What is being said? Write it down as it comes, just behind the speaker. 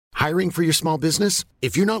Hiring for your small business?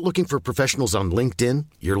 If you're not looking for professionals on LinkedIn,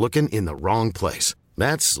 you're looking in the wrong place.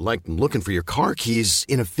 That's like looking for your car keys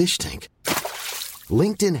in a fish tank.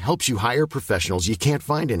 LinkedIn helps you hire professionals you can't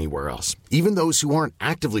find anywhere else, even those who aren't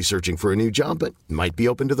actively searching for a new job but might be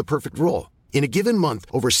open to the perfect role. In a given month,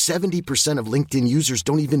 over 70% of LinkedIn users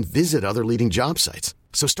don't even visit other leading job sites.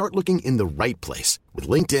 So start looking in the right place. With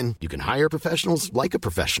LinkedIn, you can hire professionals like a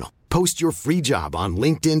professional. Post your free job on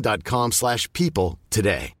linkedin.com/people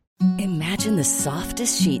today. Imagine the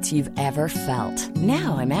softest sheets you've ever felt.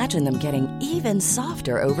 Now imagine them getting even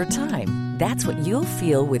softer over time. That's what you'll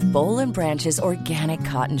feel with Boll & Branch's organic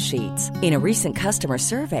cotton sheets. In a recent customer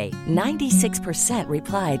survey, 96%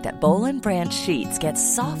 replied that Boll & Branch sheets get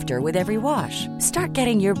softer with every wash. Start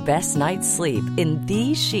getting your best night's sleep in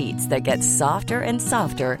these sheets that get softer and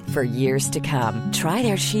softer for years to come. Try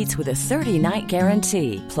their sheets with a 30-night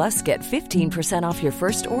guarantee. Plus, get 15% off your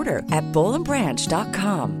first order at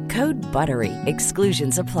bollandbranch.com. Code BUTTERY.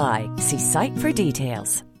 Exclusions apply. See site for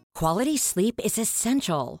details. Quality sleep is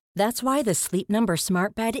essential. That's why the Sleep Number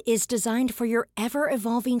Smart Bed is designed for your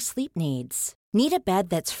ever-evolving sleep needs. Need a bed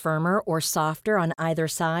that's firmer or softer on either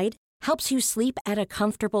side? Helps you sleep at a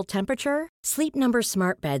comfortable temperature? Sleep Number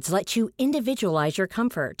Smart Beds let you individualize your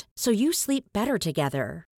comfort, so you sleep better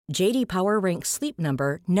together. J.D. Power ranks Sleep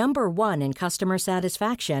Number number 1 in customer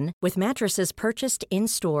satisfaction with mattresses purchased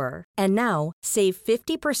in-store. And now, save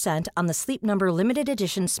 50% on the Sleep Number Limited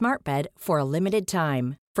Edition Smart Bed for a limited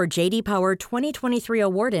time. For J.D. Power 2023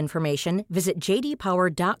 award information, visit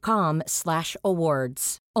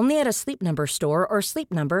jdpower.com/awards. Only at a Sleep Number store or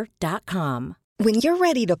sleepnumber.com. When you're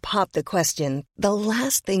ready to pop the question, the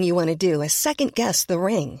last thing you want to do is second-guess the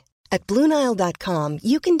ring. At BlueNile.com,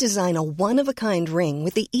 you can design a one-of-a-kind ring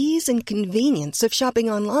with the ease and convenience of shopping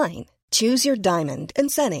online. Choose your diamond and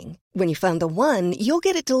setting. When you find the one, you'll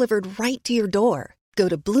get it delivered right to your door. Go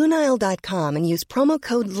to BlueNile.com and use promo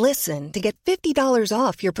code LISTEN to get $50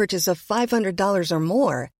 off your purchase of $500 or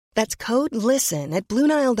more. That's code LISTEN at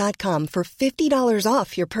BlueNile.com for $50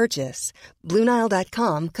 off your purchase.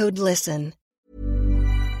 BlueNile.com, code LISTEN.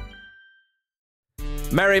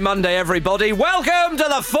 Merry Monday, everybody. Welcome to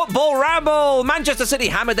the Football Ramble. Manchester City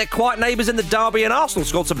hammered their quiet neighbours in the derby and Arsenal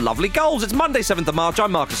scored some lovely goals. It's Monday, 7th of March.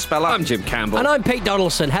 I'm Marcus Speller. I'm Jim Campbell. And I'm Pete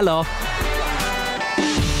Donaldson. Hello.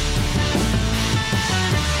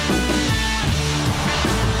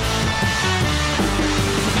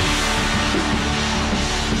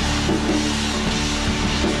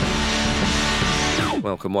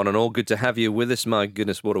 Welcome, one and all. Good to have you with us. My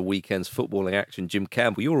goodness, what a weekend's footballing action. Jim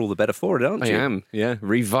Campbell, you're all the better for it, aren't you? I am, yeah.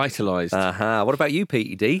 Revitalised. What about you,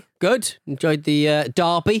 Petey D? Good. Enjoyed the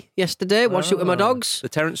derby yesterday. Watched it with my dogs. The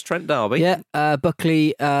Terence Trent derby? Yeah.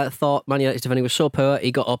 Buckley thought Man United's defending was so poor,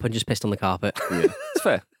 he got up and just pissed on the carpet. Yeah, it's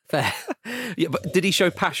fair. Fair. Yeah, but did he show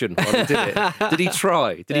passion while he did it? Did he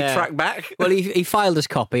try? Did he track back? Well, he filed his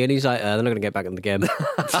copy and he's like, they're not going to get back in the game.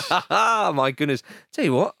 My goodness. Tell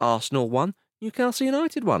you what, Arsenal won. Newcastle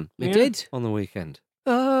United won. We did. On the weekend.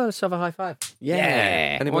 Oh, let's have a high five.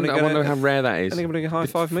 Yeah. I wonder how rare that is. Anybody high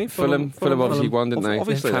five me? Fulham obviously won, didn't they?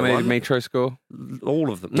 Obviously How they many won. did Metro score?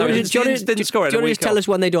 All of them. No, didn't score it. Do you want to just tell us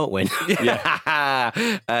when they don't win? Yeah.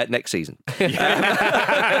 Next season.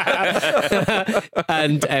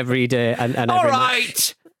 And every day. And All every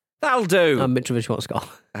right. That'll do. And Mitrovic won't score.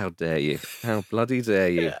 How dare you? How bloody dare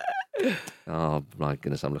you? Oh, my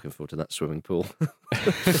goodness, I'm looking forward to that swimming pool.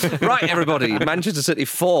 Right, everybody. Manchester City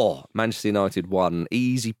 4, Manchester United 1.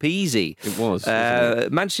 Easy peasy. It was. Wasn't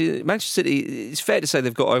it? Manchester City, it's fair to say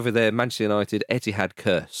they've got over their Manchester United Etihad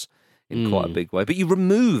curse in quite a big way. But you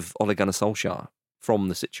remove Ole Gunnar Solskjaer from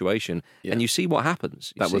the situation and you see what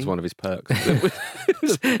happens. That was one of his perks. It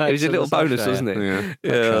was a little bonus, wasn't it?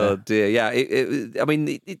 Yeah. Oh, dear. Yeah.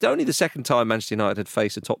 It's only the second time Manchester United had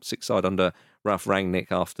faced a top six side under Ralph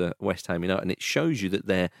Rangnick after West Ham United, and it shows you that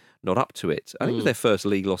they're not up to it. I think it was their first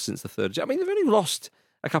league loss since the third. I mean, they've only lost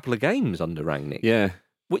a couple of games under Rangnick. Yeah.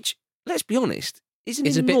 Which, let's be honest, is an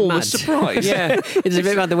It's a bit enormous mad. surprise. Yeah, it's a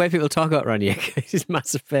bit mad the way people talk about Rangnick. It's a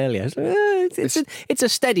massive failure. It's a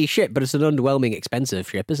steady ship, but it's an underwhelming, expensive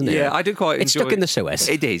ship, isn't it? Yeah, I do quite enjoy It's stuck in the Suez.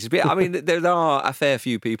 It is. But, I mean, there are a fair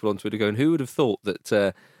few people on Twitter going, who would have thought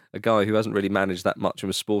that a guy who hasn't really managed that much of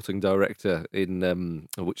a sporting director in,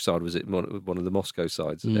 which side was it? One of the Moscow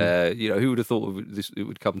sides. Who would have thought it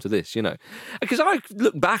would come to this, Because I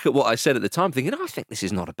look back at what I said at the time thinking, I think this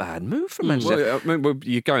is not a bad move from Manchester. Well,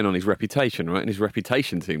 you're going on his reputation, right? And his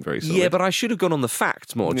reputation seemed very solid. Yeah, but I should have gone on the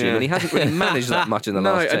facts more, Jim, and he hasn't really managed that much in the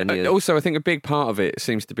last 10 years. Also, I think a big part of it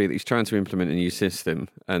seems to be that he's trying to implement a new system,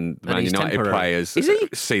 and Man United players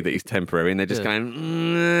see that he's temporary, and they're just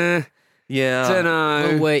going, Yeah. Don't know.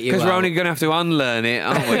 We'll wait you Because we're out. only going to have to unlearn it,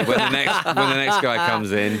 aren't we? When the next guy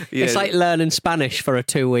comes in. Yeah. It's like learning Spanish for a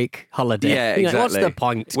 2-week holiday. Yeah, You're like, what's exactly. the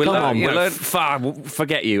point? We'll Come learn- on. we'll learn-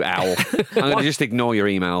 Forget you, owl. I'm going to just ignore your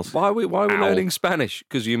emails. Why are we Ow. learning Spanish?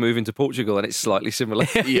 Because you move into Portugal and it's slightly similar.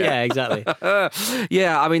 Yeah, exactly.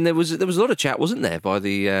 Yeah, I mean there was a lot of chat, wasn't there, by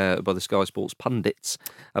the Sky Sports pundits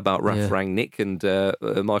about Ralph Yeah. Rangnick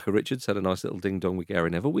and Michael Richards had a nice little ding dong with Gary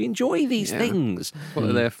Neville. We enjoy these things. What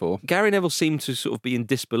they're there for. Gary Neville seemed to sort of be in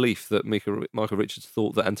disbelief that Michael Richards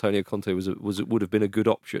thought that Antonio Conte would have been a good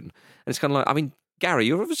option, and it's kind of like, I mean, Gary,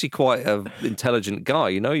 you're obviously quite an intelligent guy.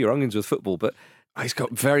 You know your onions with football, but He's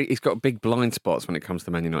got big blind spots when it comes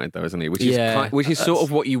to Man United, though, isn't he? Which Yeah. is sort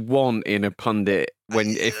of what you want in a pundit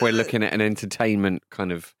if we're looking at an entertainment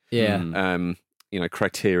kind of Yeah.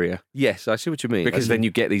 criteria. yes, I see what you mean. Because then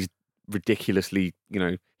you get these ridiculously,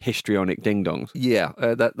 histrionic ding dongs. Yeah,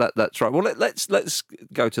 that's right. Well, let's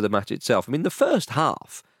go to the match itself. I mean, the first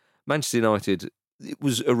half, Manchester United, it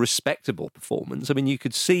was a respectable performance. I mean, you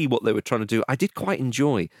could see what they were trying to do. I did quite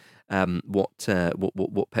enjoy what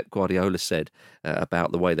Pep Guardiola said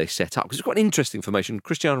about the way they set up, because it's quite interesting information.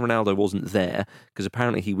 Cristiano Ronaldo wasn't there because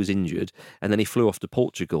apparently he was injured, and then he flew off to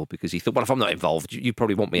Portugal because he thought, well, if I'm not involved, you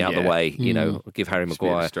probably want me out of the Yeah. way. Give Harry Just be a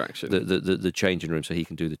Maguire distraction. the changing room so he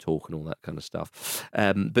can do the talk and all that kind of stuff.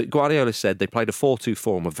 But Guardiola said they played a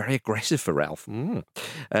 4-2-4 and were very aggressive for Ralph.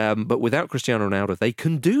 But without Cristiano Ronaldo, they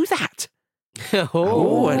can do that.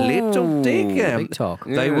 Oh, a little dig. Big talk.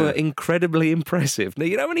 They were incredibly impressive. Now,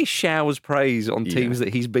 you know when he showers praise on teams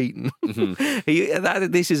that he's beaten?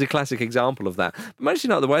 This is a classic example of that. But Manchester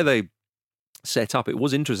United, the way they set up, it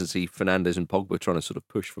was interesting to see Fernandes and Pogba trying to sort of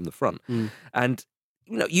push from the front. And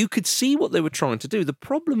you could see what they were trying to do. The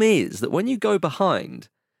problem is that when you go behind,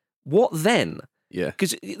 what then? Yeah.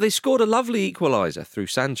 Because they scored a lovely equaliser through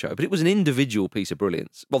Sancho, but it was an individual piece of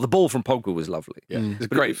brilliance. Well, the ball from Pogba was lovely. Yeah. It's a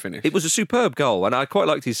But great finish. It was a superb goal, and I quite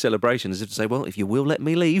liked his celebration, as if to say, well, if you will let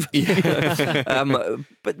me leave. But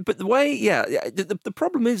the way, the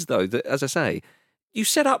problem is, though, that, as I say, you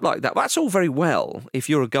set up like that. That's all very well if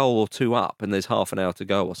you're a goal or two up and there's half an hour to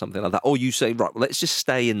go or something like that. Or you say, right, well, let's just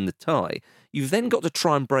stay in the tie. You've then got to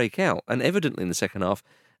try and break out. And evidently in the second half,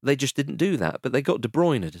 they just didn't do that. But they got De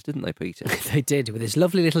Bruyne, didn't they, Peter? They did, with his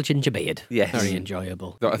lovely little ginger beard. Yes. Very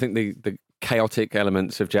enjoyable. I think the chaotic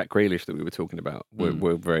elements of Jack Grealish that we were talking about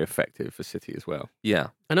were very effective for City as well. Yeah.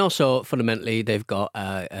 And also, fundamentally, they've got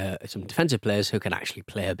some defensive players who can actually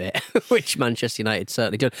play a bit, which Manchester United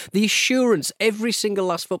certainly don't. The assurance, every single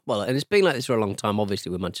last footballer, and it's been like this for a long time,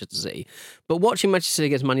 obviously, with Manchester City, but watching Manchester City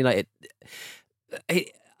against Man United,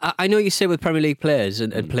 I know you say with Premier League players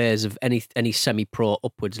and players of any semi-pro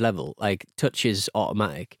upwards level, like touch is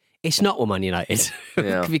automatic. It's not with Man United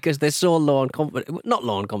Yeah. because they're so low on confidence. Not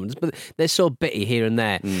low on confidence, but they're so bitty here and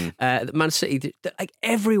there. Man City, like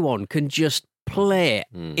everyone can just play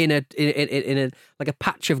in a like a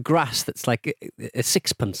patch of grass that's like a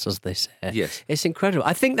sixpence, as they say. Yes. It's incredible.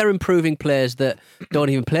 I think they're improving players that don't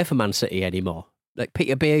even play for Man City anymore. Like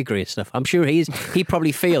Peter Beagry and stuff. I'm sure he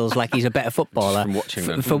probably feels like he's a better footballer From watching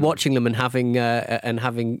them. for watching them and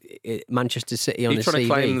having Manchester City on He's his trying CV.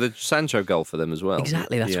 to claim the Sancho goal for them as well.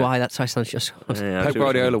 Exactly. That's Yeah. why. That's why Sancho scored. Yeah, I Pep see what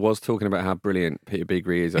you Guardiola mean. was talking about how brilliant Peter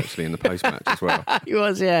Beagry is actually in the post-match as well. He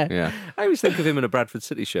was, yeah. Yeah. I always think of him in a Bradford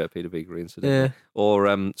City shirt, Peter Beagry, incidentally. Yeah. Or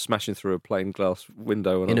smashing through a plain glass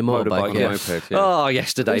window on In a motorbike, On a yeah. moped, yeah. Oh,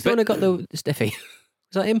 yesterday. Who's the one who got the stiffy?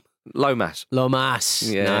 Was that him? Lomas. Lomas.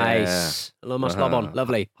 Yeah. Nice. Lomas Lobon.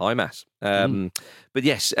 Lovely. High mass. But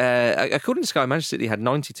yes, according to Sky, Manchester City had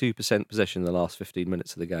 92% possession in the last 15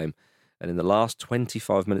 minutes of the game. And in the last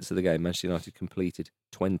 25 minutes of the game, Manchester United completed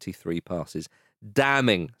 23 passes.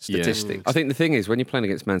 Damning statistics. I think the thing is, when you're playing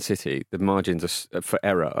against Man City, the margins for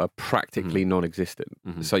error are practically non-existent.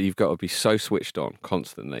 So you've got to be so switched on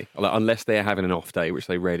constantly. Like, unless they're having an off day, which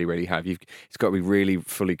they rarely have, it's got to be really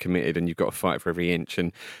fully committed, and you've got to fight for every inch.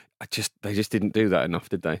 And they just didn't do that enough,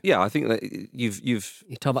 did they? Yeah, I think that you've You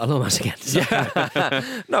talk about Lomas again.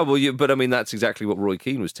 no, well, but I mean that's exactly what Roy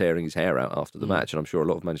Keane was tearing his hair out after the match, and I'm sure a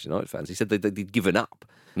lot of Manchester United fans. He said they'd given up,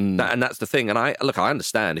 and that's the thing. And I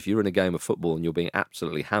understand if you're in a game of football and you're being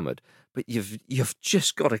absolutely hammered, but you've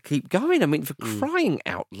just got to keep going. I mean, for crying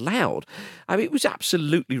out loud, I mean it was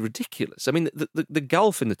absolutely ridiculous. I mean the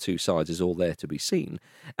gulf in the two sides is all there to be seen,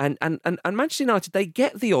 and Manchester United, they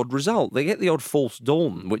get the odd result, they get the odd false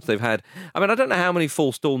dawn, which they've had. I mean, I don't know how many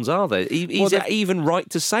false dawns are there. Is it even right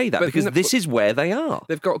to say that? Because this is where they are.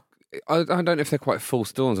 They've got. I don't know if they're quite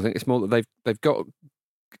false dawns. I think it's more that they've got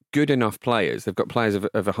good enough players. They've got players of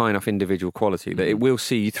a high enough individual quality that it will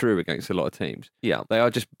see you through against a lot of teams. Yeah. They are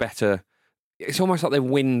just better. It's almost like they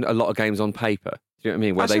win a lot of games on paper. Do you know what I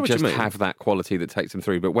mean? Where I see they what you just mean. have that quality that takes them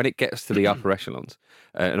through. But when it gets to the upper echelons,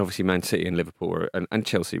 and obviously Man City and Liverpool and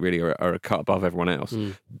Chelsea really are a cut above everyone else,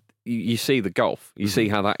 you see the gulf. You see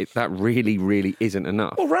how that really, really isn't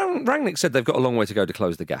enough. Well, Rangnick said they've got a long way to go to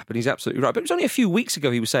close the gap, and he's absolutely right. But it was only a few weeks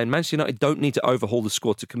ago he was saying Manchester United don't need to overhaul the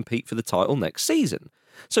squad to compete for the title next season.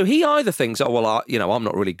 So he either thinks, oh, well, I'm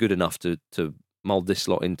not really good enough to mould this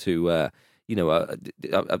lot into, a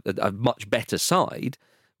much better side,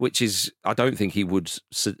 which is, I don't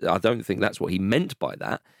think that's what he meant by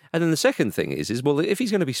that. And then the second thing is well, if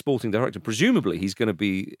he's going to be sporting director, presumably he's going to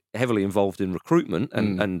be heavily involved in recruitment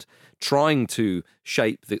and trying to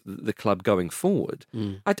shape the club going forward.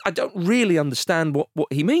 I don't really understand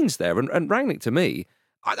what he means there. And Rangnick, to me,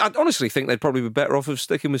 I honestly think they'd probably be better off of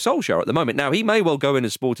sticking with Solskjaer at the moment. Now, he may well go in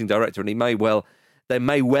as sporting director, and there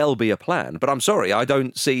may well be a plan, but I'm sorry, I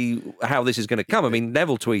don't see how this is going to come. I mean,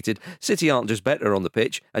 Neville tweeted, City aren't just better on the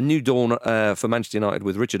pitch, a new dawn for Manchester United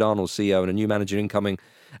with Richard Arnold CEO and a new manager incoming.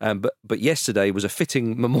 But yesterday was a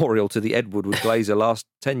fitting memorial to the Ed Woodward Glazer last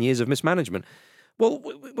 10 years of mismanagement. Well,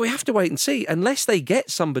 we have to wait and see, unless they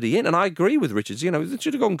get somebody in, and I agree with Richards, they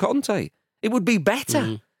should have gone Conte. It would be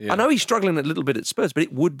better. I know he's struggling a little bit at Spurs, but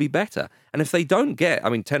it would be better. And if they don't get,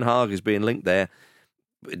 Ten Hag is being linked there.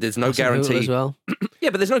 There's no guarantee as well. Yeah,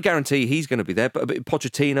 but there's no guarantee he's going to be there. But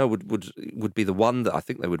Pochettino would be the one that I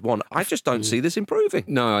think they would want. I just don't see this improving.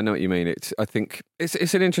 No, I know what you mean. I think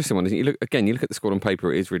it's an interesting one. You look at the squad on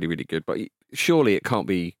paper; it is really, really good. But surely it can't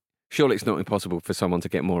be. Surely it's not impossible for someone to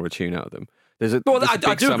get more of a tune out of them. I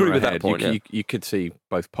do agree with that point. You could see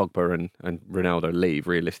both Pogba and Ronaldo leave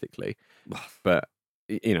realistically, but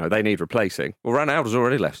they need replacing. Well, Ronaldo's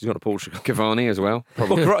already left. He's gone to Portugal. Cavani as well.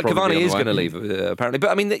 Cavani is going to leave, apparently.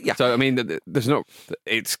 But yeah. So there's not.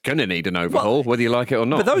 It's going to need an overhaul, whether you like it or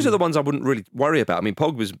not. But those are the ones I wouldn't really worry about.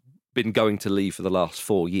 Pogba's been going to leave for the last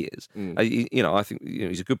 4 years. I think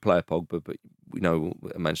he's a good player, Pogba, but we know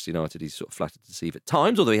at Manchester United he's sort of flattered to deceive at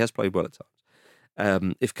times, although he has played well at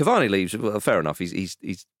times. If Cavani leaves, well, fair enough. He's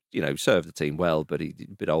served the team well, but he's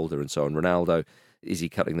a bit older and so on. Ronaldo, is he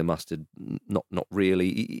cutting the mustard? Not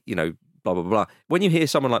really. Blah blah blah. When you hear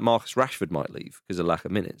someone like Marcus Rashford might leave because of lack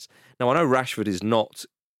of minutes. Now I know Rashford is not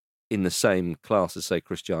in the same class as say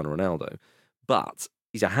Cristiano Ronaldo, but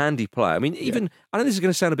he's a handy player. I know this is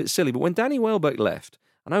going to sound a bit silly, but when Danny Welbeck left,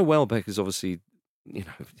 I know Welbeck is obviously. It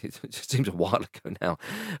seems a while ago now,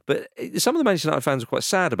 but some of the Manchester United fans are quite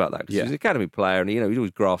sad about that because he's an academy player and he's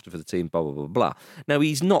always grafted for the team. Blah blah blah blah. Now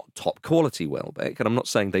he's not top quality Welbeck, and I'm not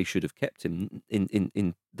saying they should have kept him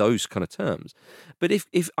in those kind of terms. But if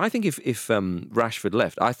Rashford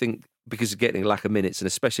left, I think because of getting a lack of minutes and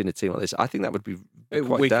especially in a team like this, I think that would be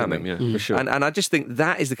quite damning. For sure. And I just think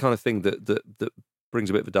that is the kind of thing that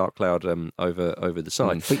brings a bit of a dark cloud over the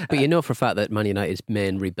side. But for a fact that Man United's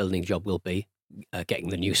main rebuilding job will be getting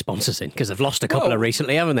the new sponsors in because they've lost a couple of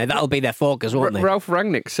recently, haven't they? That'll be their focus, won't they? Ralph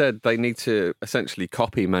Rangnick said they need to essentially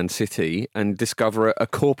copy Man City and discover a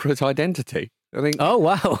corporate identity. I think. Oh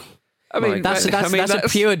wow! That's a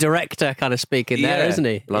pure director kind of speaking there, isn't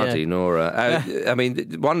he? Bloody Nora.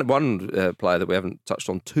 One player that we haven't touched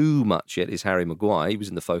on too much yet is Harry Maguire. He was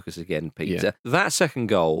in the focus again, Peter. Yeah. That second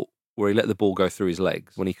goal, where he let the ball go through his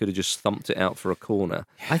legs when he could have just thumped it out for a corner.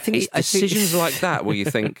 I think it's decisions like that where you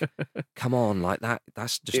think, come on, like that.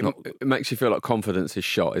 That's just not. It makes you feel like confidence is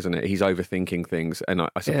shot, isn't it? He's overthinking things, and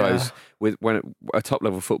I suppose when a top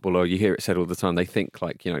level footballer, you hear it said all the time, they think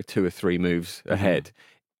like 2 or 3 moves ahead.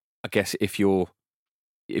 I guess if your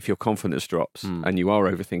confidence drops and you are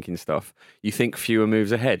overthinking stuff, you think fewer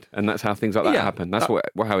moves ahead, and that's how things like that happen. That's how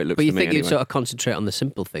it looks to me. But you think anyway. you'd sort of concentrate on the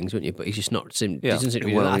simple things, wouldn't you? But he's just not. Doesn't seem to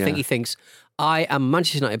be I think he thinks, I am a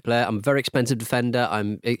Manchester United player. I'm a very expensive defender.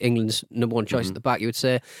 I'm England's number one choice at the back. You would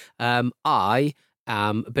say, I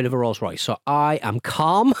am a bit of a Rolls Royce, so I am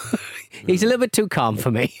calm. He's a little bit too calm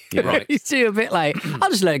for me. Right. He's a bit like,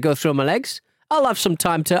 I'll just let it go through my legs. I'll have some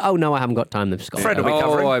time to. Oh no, I haven't got time. They've got. Fred will be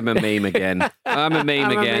covering. I'm a meme again. I'm a meme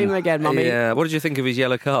again, mummy. Yeah. What did you think of his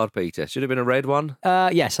yellow card, Peter? Should have been a red one.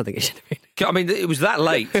 Yes, I think it should have been. It was that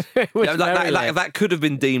late. It was very late. That could have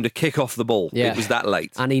been deemed a kick off the ball. Yeah. It was that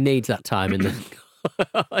late, and he needs that time in the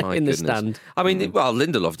the stand.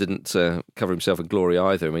 Lindelof didn't cover himself in glory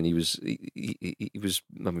either. He was.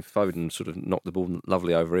 Foden sort of knocked the ball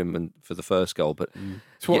lovely over him and for the first goal, but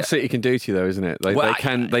it's what City can do to you, though, isn't it?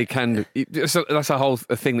 They can. That's a whole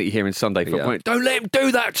thing that you hear in Sunday football. Don't let him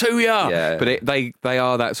do that to you. Yeah. But they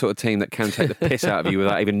are that sort of team that can take the piss out of you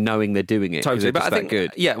without even knowing they're doing it. Totally, but I think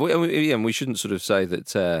good. Yeah, we shouldn't sort of say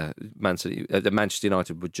that Manchester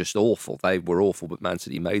United were just awful. They were awful, but Man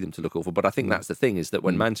City made them to look awful. But I think that's the thing, is that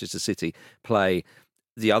when Manchester City play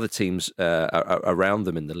the other teams around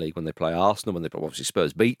them in the league when they play Arsenal, when they obviously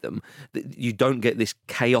Spurs beat them, you don't get this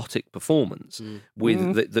chaotic performance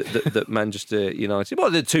with the Manchester United.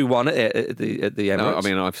 Well, the 2-1 at the Emirates. No, I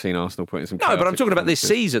mean, I've seen Arsenal putting some. No, but I'm talking about this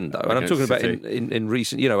season though, and I'm talking about in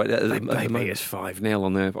recent. They beat us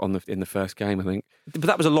 5-0 in the first game, I think. But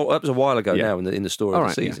that was a while ago now in the story of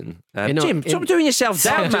the season. Jim, stop doing yourself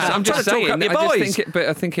down, man. I'm trying to talk up your boys.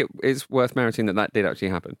 I think it is worth meriting that did actually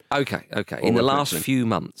happen. Okay. In the last few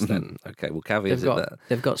months, then. Okay, we'll caveat that.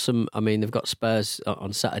 They've got some. I mean, they've got Spurs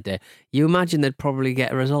on Saturday. You imagine they'd probably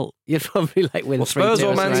get a result. You'd probably win Spurs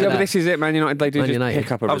or Man United. But this is it, Man United. They do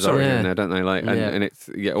pick up a result in there, don't they? And it's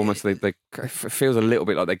almost they it feels a little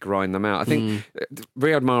bit like they grind them out. I think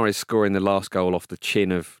Riyad Mahrez scoring the last goal off the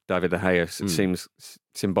chin of David De Gea seems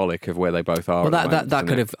symbolic of where they both are. Well, that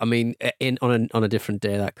could have. I mean, on a different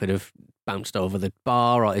day, that could have bounced over the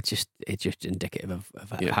bar, or it's just indicative of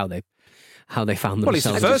how they found themselves.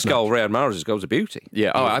 Well, his first goal, Riyad Mahrez's goal, was a beauty.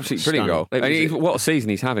 Yeah, absolutely brilliant goal. And what a season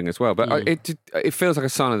he's having as well. But it feels like a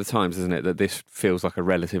sign of the times, doesn't it, that this feels like a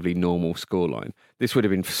relatively normal scoreline. This would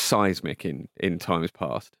have been seismic in times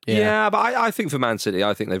past. Yeah, but I think for Man City,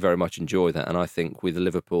 I think they very much enjoy that. And I think with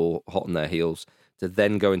Liverpool hot on their heels, to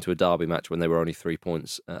then go into a derby match when they were only 3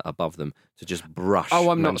 points above them, to just brush.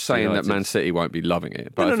 Oh, I'm not saying that Man City won't be loving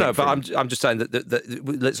it. But No. But I'm just saying that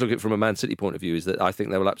let's look at it from a Man City point of view, is that I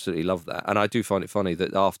think they will absolutely love that. And I do find it funny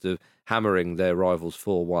that after hammering their rivals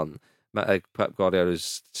 4-1, Pep Guardiola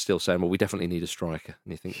is still saying, well, we definitely need a striker.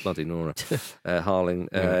 And you think, bloody Nora. Harling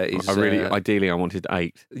is... Ideally, I wanted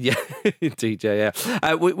 8. Yeah, indeed, yeah.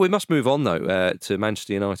 We must move on, though, to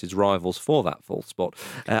Manchester United's rivals for that fourth spot.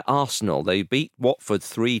 Arsenal, they beat Watford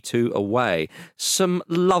 3-2 away. Some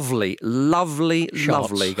lovely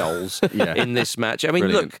goals in this match. I mean,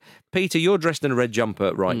 Brilliant. Look, Peter, you're dressed in a red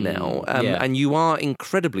jumper right now, and you are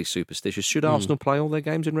incredibly superstitious. Should Arsenal play all their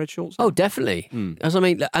games in red shorts? Oh, definitely. As I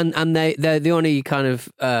mean, and they're the only kind of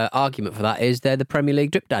argument for that is they're the Premier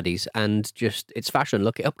League drip daddies, and just it's fashion.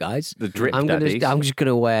 Look it up, guys. The drip daddies. I'm just going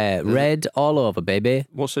to wear red all over, baby.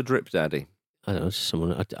 What's a drip daddy? I don't know,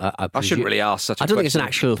 someone. I shouldn't really ask such a question. I don't think it's an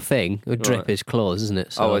actual thing. A drip is clothes, isn't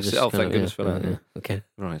it? So thank goodness for that. Yeah. Okay.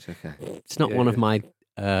 Right, okay. It's not one of my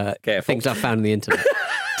things I found on the internet.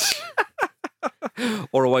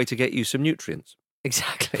 Or a way to get you some nutrients.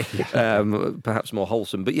 Exactly. Perhaps more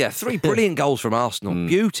wholesome. But yeah, 3 brilliant goals from Arsenal.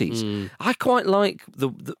 Beauties. I quite like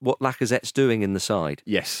what Lacazette's doing in the side.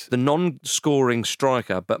 Yes. The non-scoring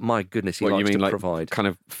striker, but my goodness, he likes to provide. Kind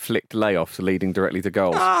of flicked layoffs leading directly to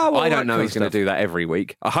goals. Well, I don't know he's going to do that every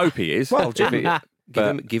week. I hope he is. Well, give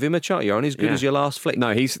him a chance. You're only as good as your last flick.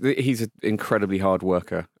 No, he's an incredibly hard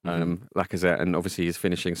worker, Lacazette, and obviously his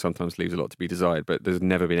finishing sometimes leaves a lot to be desired, but there's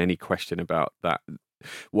never been any question about that.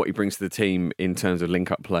 What he brings to the team in terms of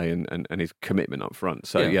link-up play and his commitment up front.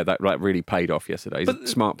 So, that really paid off yesterday. He's a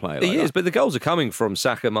smart player. He is, but the goals are coming from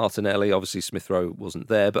Saka, Martinelli. Obviously, Smith Rowe wasn't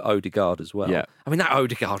there, but Odegaard as well. Yeah. I mean, that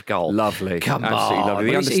Odegaard goal. Lovely. Come Absolutely on. lovely.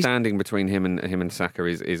 The understanding between him and Saka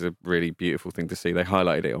is a really beautiful thing to see. They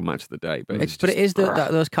highlighted it on Match of the Day. But it is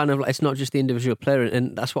those kind of, it's not just the individual player,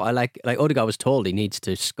 and that's what I like. Like Odegaard was told he needs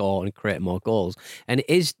to score and create more goals. And it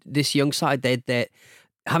is this young side, they're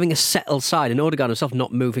having a settled side, and Odegaard himself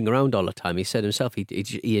not moving around all the time. He said himself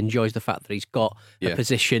he enjoys the fact that he's got a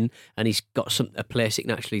position and he's got a place he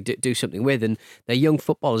can actually do something with. And they're young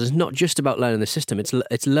footballers. It's not just about learning the system.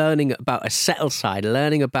 It's learning about a settled side,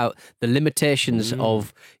 learning about the limitations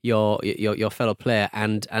of your fellow player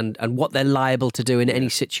and what they're liable to do in any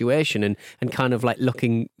situation, and kind of like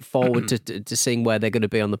looking forward to seeing where they're going to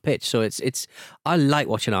be on the pitch. So it's I like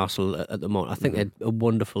watching Arsenal at the moment. I think they're a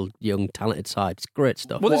wonderful, young, talented side. It's great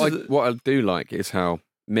stuff. What I do like is how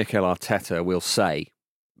Mikel Arteta will say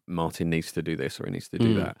Martin needs to do this or he needs to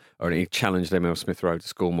do that, or he challenged Emil Smith Rowe to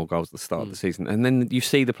score more goals at the start of the season, and then you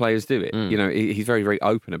see the players do it. You know, he's very, very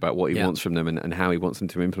open about what he wants from them and how he wants them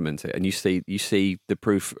to implement it, and you see the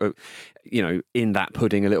proof of, in that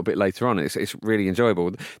pudding a little bit later on. It's really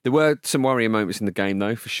enjoyable. There were some worrying moments in the game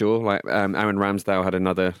though, for sure. Like Aaron Ramsdale had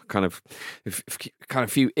another kind of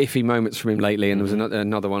few iffy moments from him lately, and there was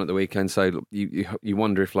another one at the weekend. So you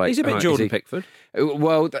wonder if he's a bit Jordan Pickford.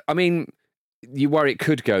 Well, I mean, you worry it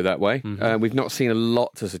could go that way. We've not seen a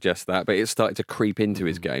lot to suggest that, but it's started to creep into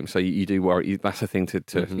his game. So you do worry. That's a thing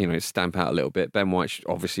to stamp out a little bit. Ben White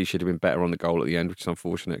obviously should have been better on the goal at the end, which is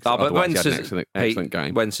unfortunate. But when he had an excellent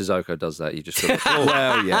game. When Sissoko does that, you just got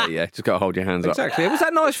well, yeah, just got to hold your hands up. Exactly. Was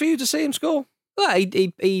that nice for you to see him score? Well,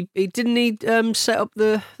 he didn't set up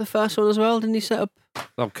the first one as well? Didn't he set up?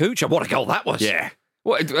 Oh, Kucha, what a goal that was! Yeah.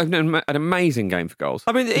 What an amazing game for goals.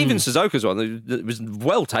 I mean, even Sissoko's one, it was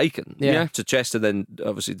well taken to chest, and then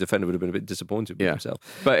obviously the defender would have been a bit disappointed with himself.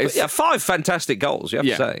 But 5 fantastic goals, you have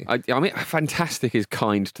to say. I mean, fantastic is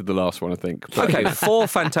kind to the last one, I think. Okay, 4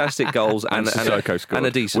 fantastic goals and Sissoko scored, and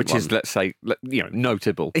a decent which one. is, let's say,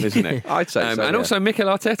 notable, isn't it? I'd say so. And also Mikel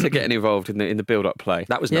Arteta getting involved in the build-up play.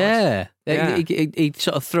 That was nice. Yeah. Yeah. He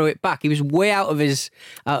sort of threw it back. He was way out of his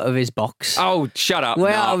box. Oh, shut up!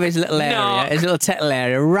 Way out of his little area, Knock. his little technical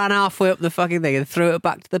area. Ran halfway up the fucking thing and threw it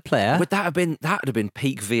back to the player. Would that have been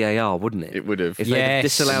peak VAR, wouldn't it? It would have. If they had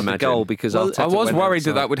disallowed the goal because Arteta I was went worried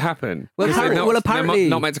outside. that would happen. Well, Because they're apparently- they're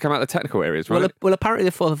not meant to come out of the technical areas, right? Well, apparently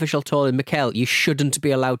the fourth official told him, Mikel, you shouldn't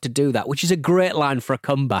be allowed to do that, which is a great line for a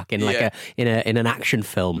comeback in in an action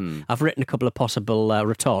film. I've written a couple of possible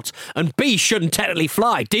retorts. And B shouldn't technically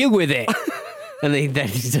fly. Deal with it. And then he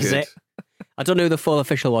does it. I don't know who the fourth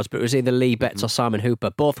official was, but it was either Lee Betts or Simon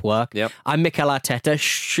Hooper. Both work. Yep. I'm Mikel Arteta.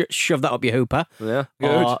 Shove that up your Hooper. Yeah,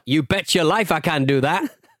 Or, you bet your life I can do that.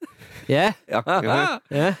 Yeah.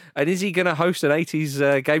 Yeah. And is he going to host an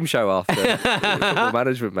 80s game show after football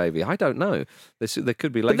management? Maybe, I don't know. There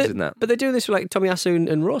could be legs in that. But they do this with like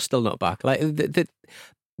Tomiyasu and Rowe still not back. Like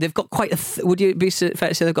they've got quite would you be fair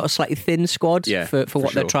to say they've got a slightly thin squad for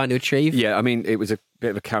what they're trying to achieve? Yeah, I mean, it was a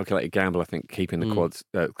bit of a calculated gamble, I think, keeping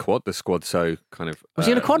the squad so kind of. Was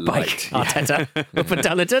he on a quad bike? light. Arteta up and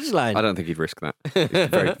down the touchline. I don't think he'd risk that. It's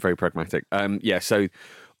very, very pragmatic. So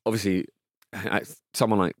obviously,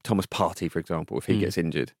 someone like Thomas Partey, for example, if he gets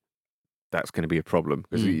injured, that's going to be a problem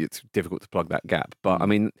because it's difficult to plug that gap. But I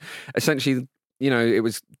mean, essentially, it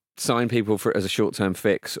was sign people as a short-term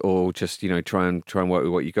fix, or just try and work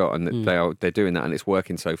with what you got, and they're doing that, and it's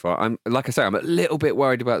working so far. I'm a little bit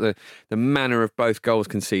worried about the manner of both goals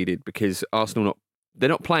conceded, because Arsenal they're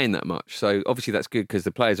not playing that much, so obviously that's good because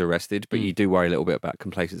the players are rested, but you do worry a little bit about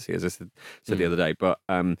complacency, as I said the other day. But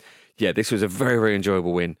this was a very, very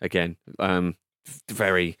enjoyable win again.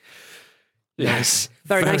 Very. Yes,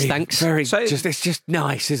 very nice. Thanks. It's just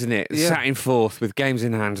nice, isn't it? Yeah. Sat in fourth with games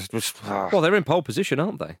in hand. Well, they're in pole position,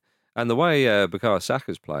 aren't they? And the way Bukayo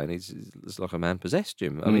Saka's playing, he's like a man possessed,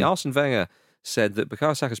 Jim. I mean, Arsene Wenger said that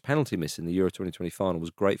Bukayo Saka's penalty miss in the Euro 2020 final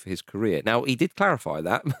was great for his career. Now, he did clarify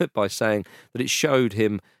that by saying that it showed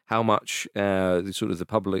him how much the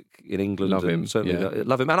public in England love him.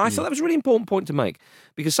 love him. And I thought that was a really important point to make,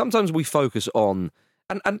 because sometimes we focus on.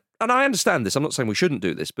 And I understand this. I'm not saying we shouldn't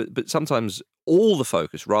do this, but sometimes all the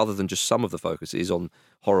focus, rather than just some of the focus, is on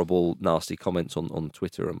horrible, nasty comments on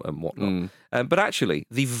Twitter and whatnot. But actually,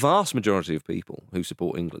 the vast majority of people who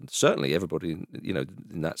support England, certainly everybody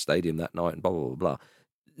in that stadium that night, and blah blah blah blah,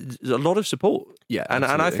 a lot of support. Yeah, and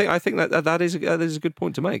I think that is a good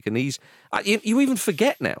point to make. And you even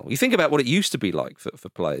forget now. You think about what it used to be like for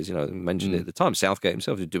players. I mentioned it at the time. Southgate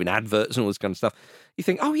himself was doing adverts and all this kind of stuff. You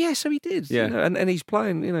think, oh yeah, so he did. Yeah, and he's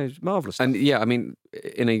playing. Marvelous. And I mean,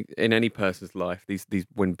 in any person's life, these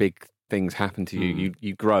when big things happen to you,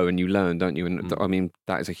 you grow and you learn, don't you? And I mean,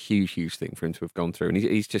 that is a huge, huge thing for him to have gone through. And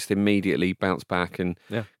he's just immediately bounced back and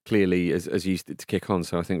clearly as used it to kick on.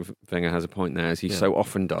 So I think Wenger has a point there, as he so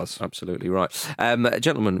often does. Absolutely right.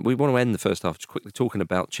 Gentlemen, we want to end the first half just quickly talking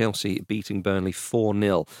about Chelsea beating Burnley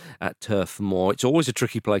 4-0 at Turf Moor. It's always a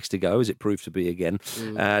tricky place to go, as it proved to be again.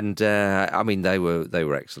 And I mean, they were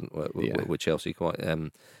excellent. Were Chelsea quite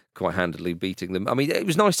handily beating them. I mean, it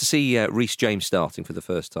was nice to see Reece James starting for the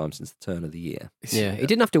first time since the turn of the year. Yeah, he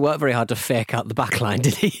didn't have to work very hard to fake out the back line,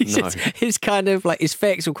 did he? No. It's kind of like his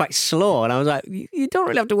fakes were quite slow, and I was like, you don't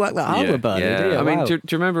really have to work that hard with Burnley, do you? I mean, Wow. do you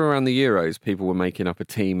remember around the Euros, people were making up a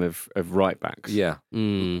team of right backs? Yeah.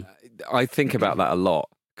 I think about that a lot.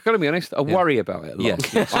 Got to be honest, I worry about it a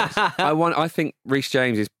lot. Yes. I think Reece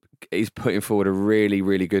James is putting forward a really,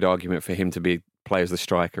 really good argument for him to play as the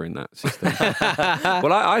striker in that system.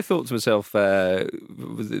 Well, I thought to myself, not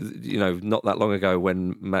that long ago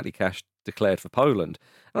when Matty Cash declared for Poland,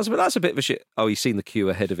 and I was like, that's a bit of a shit. Oh, he's seen the queue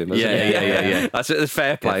ahead of him, hasn't he? Yeah. That's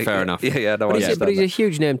fair play. Yeah, fair enough. Yeah, no, But, I he's a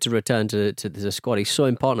huge name to return to the squad. He's so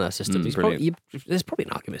important in that system. Brilliant. There's probably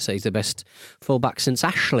an argument to say he's the best fullback since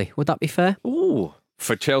Ashley. Would that be fair? Ooh.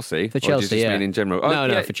 For Chelsea? For Or do Chelsea, you just yeah. mean in general?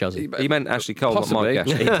 No, for Chelsea. He meant Ashley Cole, Possibly. not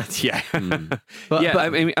Mike Ashley. Yeah. But-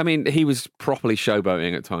 I mean, he was properly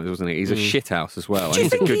showboating at times, wasn't he? He's a shithouse as well. Do you and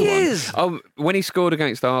he's think a good he one. is? Oh, when he scored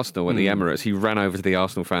against Arsenal at the Emirates, he ran over to the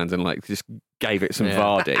Arsenal fans and just gave it some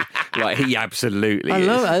Vardy. He absolutely I is.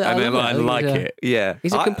 love it. I And love I it. like Yeah. it. Yeah.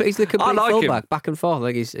 He's the complete I like fullback, him. back and forth.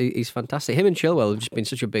 Like he's fantastic. Him and Chilwell have just been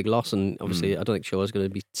such a big loss, and obviously I don't think Chilwell's going to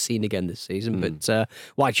be seen again this season. But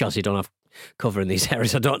why Chelsea don't have cover in these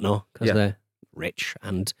areas, I don't know, because rich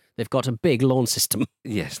and they've got a big loan system.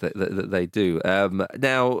 Yes, they do.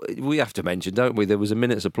 Now, we have to mention, don't we, there was a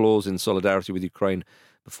minute's applause in solidarity with Ukraine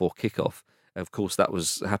before kickoff. Of course, that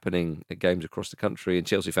was happening at games across the country, and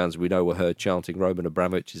Chelsea fans, we know, were heard chanting Roman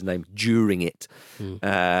Abramovich's name during it.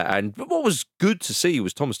 And what was good to see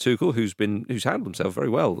was Thomas Tuchel, who's handled himself very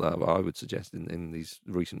well, I would suggest, in these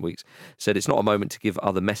recent weeks, said it's not a moment to give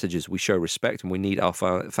other messages. We show respect, and we need our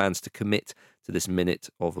fans to commit to this minute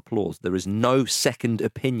of applause. There is no second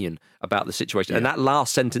opinion about the situation, and that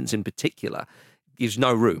last sentence in particular gives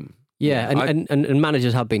no room. Yeah, and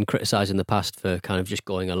managers have been criticised in the past for kind of just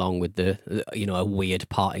going along with the a weird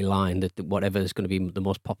party line, that whatever is going to be the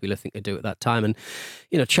most popular thing to do at that time. And,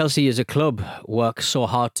 Chelsea as a club works so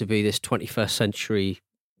hard to be this 21st century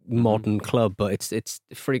modern club, but it's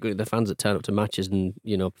frequently the fans that turn up to matches and,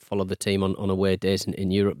 follow the team on away days in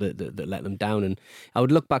Europe that let them down. And I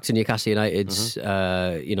would look back to Newcastle United's,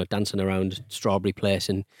 dancing around Strawberry Place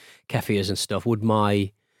and Kefirs and stuff. Would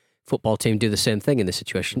my football team do the same thing in this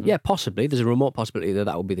situation? Yeah, possibly. There's a remote possibility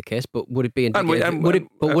that would be the case, but would it be indicative?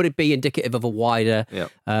 Would it be indicative of a wider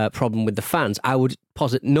problem with the fans? I would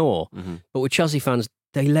posit no. But with Chelsea fans,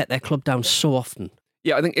 they let their club down so often.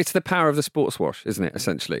 Yeah, I think it's the power of the sports wash, isn't it?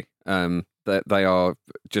 Essentially, that they are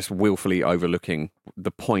just willfully overlooking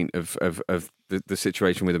the point of the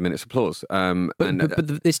situation with a minute's applause.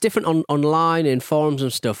 But it's different online in forums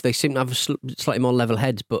and stuff. They seem to have slightly more level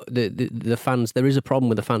heads. But the fans, there is a problem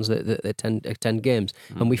with the fans that attend games,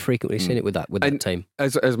 and we frequently seen it with that team.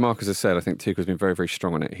 As Marcus has said, I think Tuchel's been very, very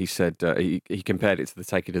strong on it. He said he compared it to the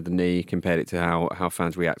taking of the knee, compared it to how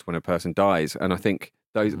fans react when a person dies, and I think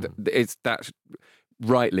that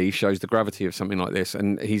rightly shows the gravity of something like this,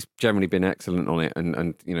 and he's generally been excellent on it,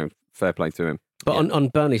 and fair play to him. But on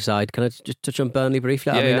Burnley's side, can I just touch on Burnley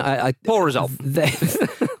briefly? Poor result.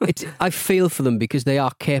 I feel for them because they are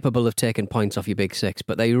capable of taking points off your big six,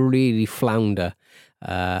 but they really flounder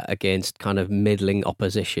against kind of middling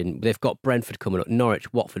opposition. They've got Brentford coming up,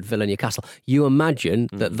 Norwich, Watford, Villa, Newcastle. You imagine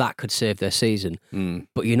that could save their season,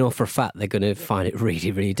 but for a fact they're going to find it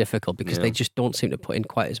really, really difficult because they just don't seem to put in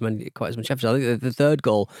quite as much effort. I think the third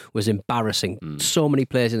goal was embarrassing. So many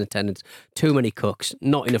players in attendance, too many cooks,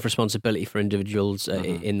 not enough responsibility for individuals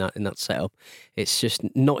in that setup. It's just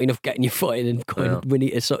not enough getting your foot in and going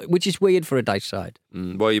winning, which is weird for a Dyche side.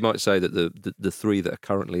 Well, you might say that the three that are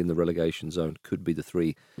currently in the relegation zone could be the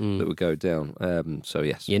three that would go down. So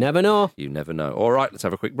yes, you never know. You never know. All right, let's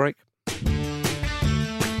have a quick break.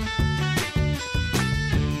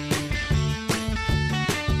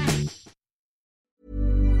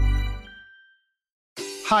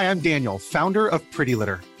 Hi, I'm Daniel, founder of Pretty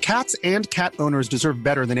Litter. Cats and cat owners deserve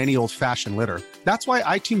better than any old-fashioned litter. That's why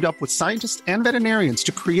I teamed up with scientists and veterinarians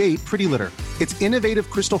to create Pretty Litter. Its innovative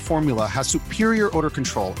crystal formula has superior odor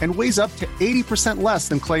control and weighs up to 80% less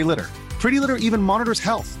than clay litter. Pretty Litter even monitors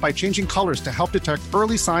health by changing colors to help detect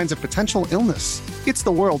early signs of potential illness. It's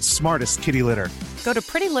the world's smartest kitty litter. Go to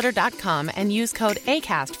prettylitter.com and use code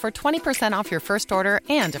ACAST for 20% off your first order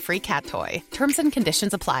and a free cat toy. Terms and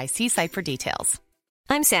conditions apply. See site for details.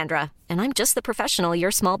 I'm Sandra, and I'm just the professional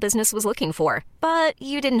your small business was looking for. But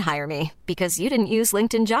you didn't hire me because you didn't use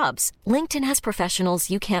LinkedIn Jobs. LinkedIn has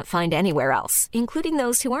professionals you can't find anywhere else, including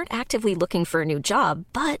those who aren't actively looking for a new job,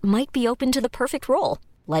 but might be open to the perfect role,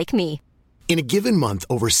 like me. In a given month,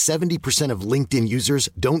 over 70% of LinkedIn users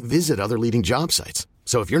don't visit other leading job sites.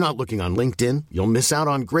 So if you're not looking on LinkedIn, you'll miss out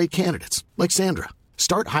on great candidates like Sandra.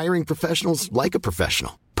 Start hiring professionals like a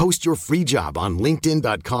professional. Post your free job on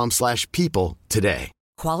linkedin.com/people today.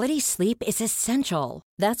 Quality sleep is essential.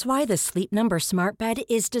 That's why the Sleep Number Smart Bed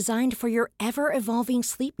is designed for your ever-evolving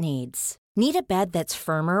sleep needs. Need a bed that's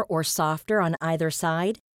firmer or softer on either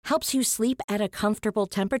side? Helps you sleep at a comfortable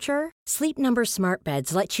temperature? Sleep Number Smart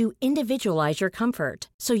Beds let you individualize your comfort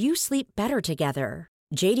so you sleep better together.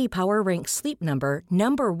 J.D. Power ranks Sleep Number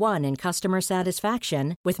number 1 in customer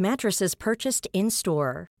satisfaction with mattresses purchased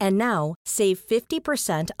in-store. And now, save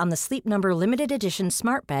 50% on the Sleep Number Limited Edition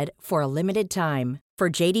Smart Bed for a limited time. For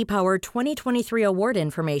J.D. Power 2023 award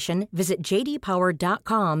information, visit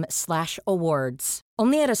jdpower.com/awards.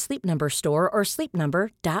 Only at a Sleep Number store or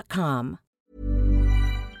sleepnumber.com.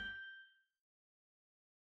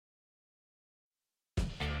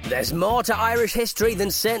 There's more to Irish history than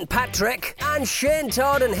St. Patrick, and Shane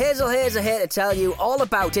Todd and Hazel Hayes are here to tell you all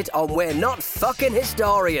about it on We're Not Fucking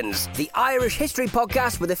Historians, the Irish history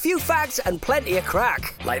podcast with a few facts and plenty of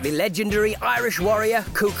crack, like the legendary Irish warrior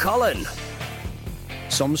Cuchulainn.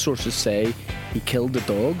 Some sources say he killed the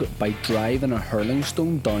dog by driving a hurling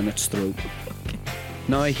stone down its throat.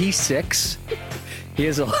 Now he's 6.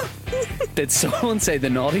 Hazel, did someone say the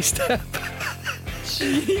naughty step?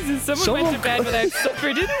 Jesus, someone went to bed without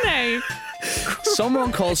supper, didn't they?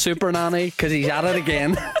 Someone called Super Nanny because he's at it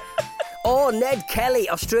again. Or Ned Kelly,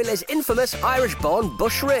 Australia's infamous Irish-born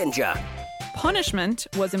bushranger. Punishment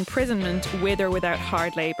was imprisonment with or without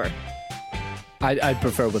hard labour. I'd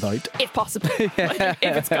prefer without. If possible. If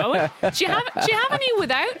it's going. Do you have any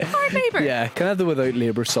without hard labour? Yeah, can I have the without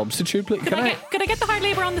labour substitute, please? Could I get the hard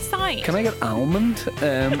labour on the side? Can I get almond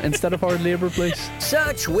instead of hard labour, please?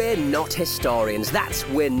 Search We're Not Historians. That's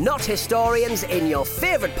We're Not Historians in your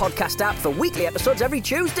favourite podcast app for weekly episodes every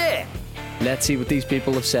Tuesday. Let's see what these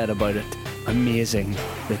people have said about it. Amazing.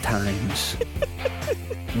 The Times.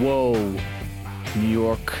 Whoa. New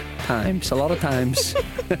York Times. A lot of times.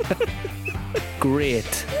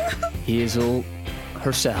 Great. Hazel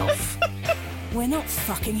herself. We're Not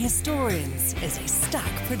Fucking Historians is a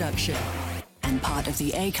Stack production and part of the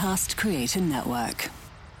Acast Creator Network.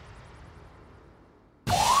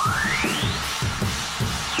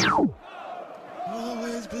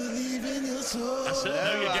 Always believe in your soul. That's it.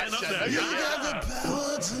 No, you're getting up there. You got the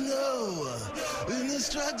power to know.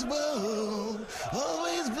 Indestructible.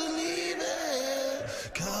 Always believe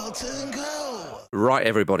it. Carlton Go. Right,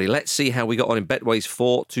 everybody, let's see how we got on in Betway's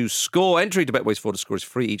 4 to score. Entry to Betway's 4 to score is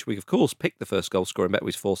free each week. Of course, pick the first goal scorer in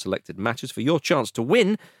Betway's 4 selected matches for your chance to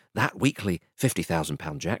win that weekly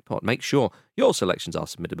 £50,000 jackpot. Make sure your selections are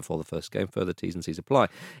submitted before the first game. Further T's and C's apply.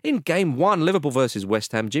 In Game 1, Liverpool versus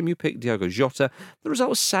West Ham, Jim, you picked Diogo Jota. The result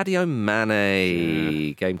was Sadio Mane.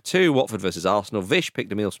 Yeah. Game 2, Watford versus Arsenal. Vish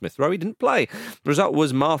picked Emile Smith-Rowe. He didn't play. The result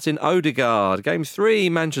was Martin Odegaard. Game 3,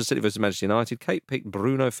 Manchester City versus Manchester United. Kate picked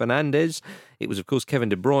Bruno Fernandes. It was, of course, Kevin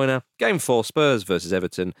De Bruyne. Game 4, Spurs versus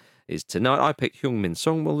Everton is tonight. I picked Heung-min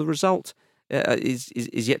Song. Well, the result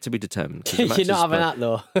is yet to be determined. You're not having that,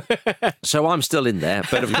 though. So I'm still in there.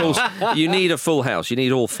 But, of course, you need a full house. You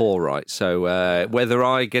need all 4 right. So whether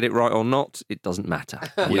I get it right or not, it doesn't matter.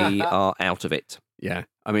 We are out of it. Yeah.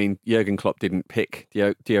 I mean, Jurgen Klopp didn't pick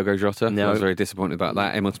Diogo Jota. No. I was very disappointed about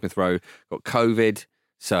that. Emile Smith-Rowe got COVID.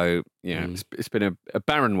 So, yeah, it's been a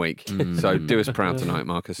barren week. So do us proud tonight,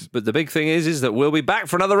 Marcus. But the big thing is that we'll be back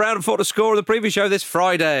for another round of 4 to score of the preview show this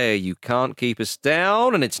Friday. You can't keep us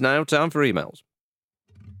down, and it's now time for emails.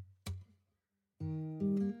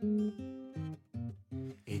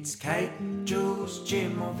 It's Kate, Jules,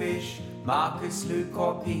 Jim or Vish, Marcus, Luke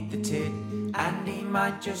or Pete the Tit, and he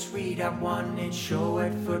might just read out one in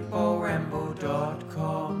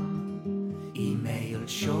show@footballramble.com. Email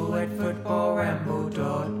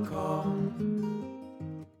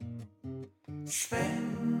show@footballramble.com.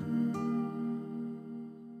 Sven.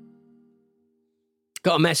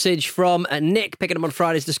 Got a message from Nick picking up on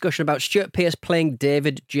Friday's discussion about Stuart Pearce playing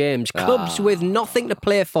David James. Clubs with nothing to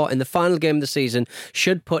play for in the final game of the season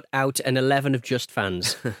should put out an 11 of just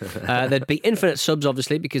fans. There'd be infinite subs,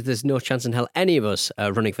 obviously, because there's no chance in hell any of us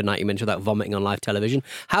running for 90 minutes without vomiting on live television.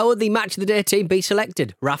 How would the match of the day team be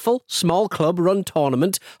selected? Raffle, small club run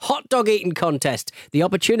tournament, hot dog eating contest. The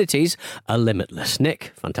opportunities are limitless.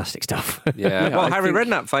 Nick, fantastic stuff. Yeah. Well, Harry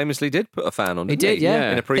Redknapp famously did put a fan on. He did,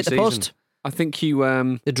 yeah. In a pre-season. Hit the post. I think you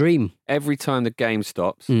the dream. Every time the game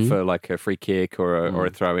stops for like a free kick or a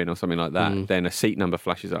throw in or something like that, then a seat number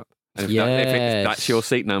flashes up. And if that's your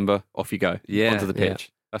seat number, off you go onto the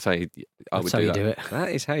pitch. That's how you do it. That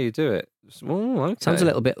is how you do it. Oh, okay. Sounds a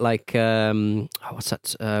little bit like what's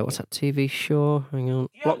that TV show? Hang on.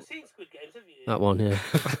 You haven't seen Squid Games, have you? That one, yeah.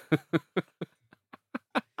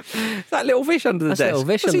 That little fish under the desk.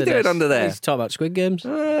 What's he doing under there? He's talking about Squid Games.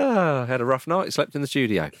 Had a rough night. Slept in the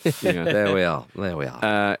studio. There we are.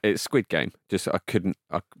 It's Squid Game. Just I couldn't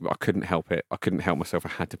help it. I couldn't help myself. I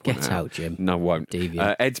had to point Get it out, Jim. No, I won't.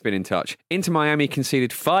 Ed's been in touch. Inter Miami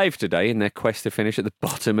conceded 5 today in their quest to finish at the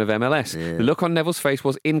bottom of MLS. Yeah. The look on Neville's face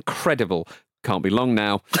was incredible. Can't be long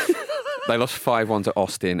now. They lost 5-1 to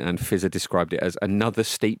Austin, and Fizzer described it as another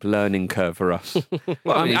steep learning curve for us.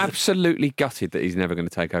 Well, I'm absolutely gutted that he's never going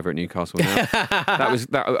to take over at Newcastle now.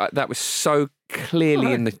 that was so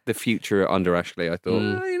clearly in the future under Ashley, I thought.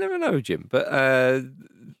 You never know, Jim. But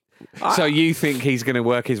so you think he's going to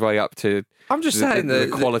work his way up to I'm just saying the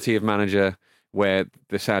quality of manager where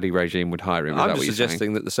the Saudi regime would hire him? I'm just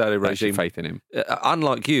suggesting that the Saudi regime, faith in him.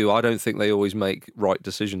 Unlike you, I don't think they always make right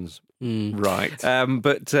decisions. Right.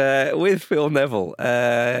 But with Phil Neville,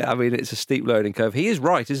 I mean, it's a steep learning curve. He is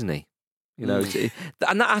right, isn't he? You know,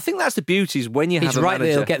 I think that's the beauty is when you have He's a right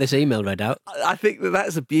manager. that he'll get this email read out. I think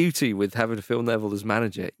that's the beauty with having Phil Neville as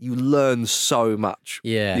manager. You learn so much.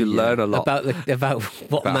 Yeah, you learn a lot about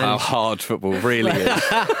what how hard football really is.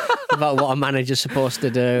 About what a manager's supposed to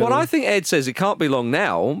do. Well, I think Ed says it can't be long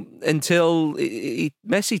now until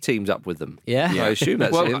Messi teams up with them. Yeah. I assume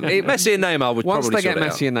that's it. Messi and Neymar would Once probably they get sort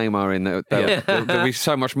it Messi and Neymar in, there'll be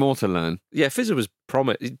so much more to learn. Yeah, Fizzer was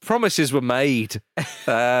promises were made.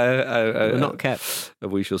 Were not kept.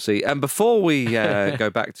 We shall see. And before we go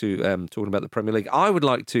back to talking about the Premier League, I would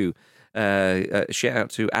like to shout out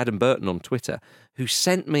to Adam Burton on Twitter, who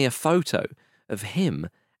sent me a photo of him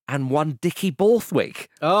and one Dickie Borthwick.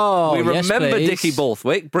 Oh, we yes, remember please. Dickie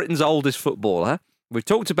Borthwick, Britain's oldest footballer. We've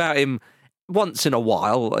talked about him once in a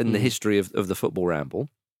while in the history of the Football Ramble.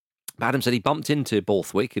 Adam said he bumped into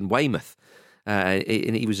Borthwick in Weymouth. And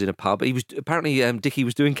he was in a pub. He was apparently Dickie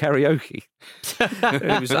was doing karaoke.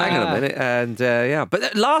 He was hang on a minute, and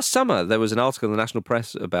But last summer there was an article in the National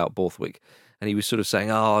Press about Borthwick, and he was sort of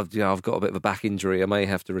saying, "Oh, I've got a bit of a back injury. I may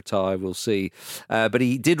have to retire. We'll see." But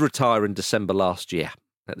he did retire in December last year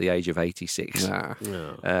at the age of 86.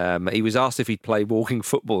 He was asked if he'd play walking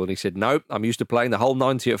football, and he said, "No, I'm used to playing the whole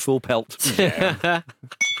 90 at full pelt." Yeah.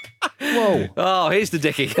 Whoa. Oh, here's the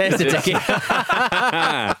Dickie. There's the Dickie.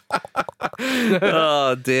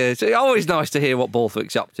 Oh, dear. It's always nice to hear what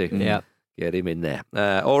Borthwick's up to. Yeah. Get him in there.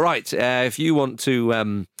 All right. If you want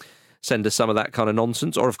to send us some of that kind of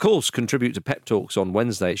nonsense, or, of course, contribute to Pep Talks on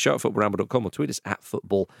Wednesday, show@footballramble.com or tweet us at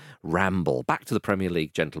Football Ramble. Back to the Premier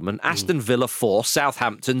League, gentlemen. Aston Villa 4,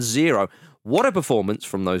 Southampton 0. What a performance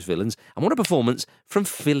from those villains, and what a performance from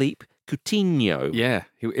Philippe Coutinho. Yeah,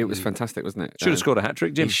 it was fantastic, wasn't it? Should have scored a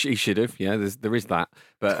hat-trick, Jim. He should have, yeah, there is that.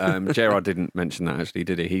 But Gerrard didn't mention that, actually,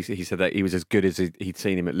 did he? He said that he was as good as he'd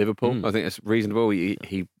seen him at Liverpool. I think that's reasonable.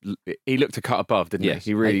 He looked a cut above, didn't he?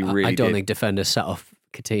 He really I don't did. think defenders set off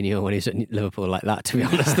Coutinho when he's at Liverpool like that, to be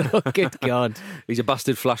honest, though. Good God. He's a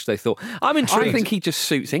busted flush, they thought. I'm intrigued. I think he just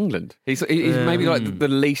suits England. He's maybe like the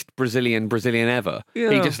least Brazilian ever.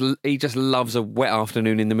 Yeah. He just loves a wet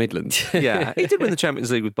afternoon in the Midlands. Yeah, he did win the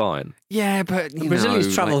Champions League with Bayern. Yeah, but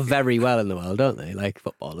Brazilians travel very well in the world, don't they? Like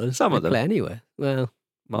footballers. Some of They them. play anywhere. Well,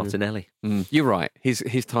 Martinelli. You're right.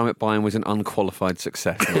 His time at Bayern was an unqualified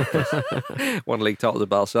success. Won league title at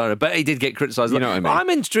Barcelona, but he did get criticised. You know what I mean? I'm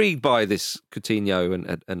intrigued by this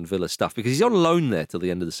Coutinho and Villa stuff because he's on loan there till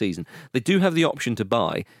the end of the season. They do have the option to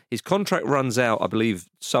buy. His contract runs out, I believe,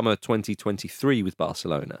 summer 2023 with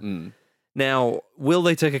Barcelona. Now, will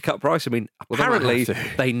they take a cut price? I mean, apparently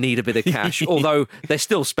they need a bit of cash, although they're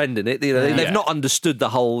still spending it. They've not understood the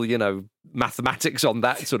whole, mathematics on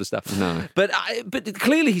that sort of stuff. No. But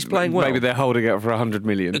clearly he's playing well. Maybe they're holding it for 100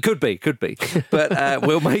 million. It could be. But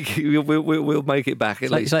we'll make it back at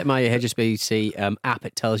least. It's like my HSBC app.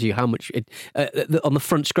 It tells you how much. On the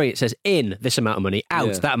front screen, it says in this amount of money,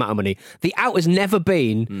 out that amount of money. The out has never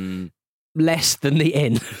been less than the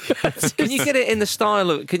in. Can you get it in the style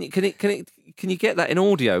of? Can you get that in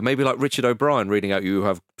audio? Maybe like Richard O'Brien reading out, "You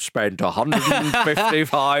have spent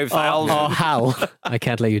 155,000." Oh, Hal! I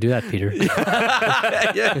can't let you do that, Peter. You've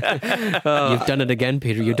done it again,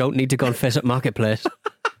 Peter. You don't need to go on Facebook Marketplace.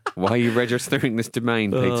 Why are you registering this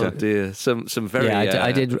domain, Peter? Oh dear, some very. Yeah,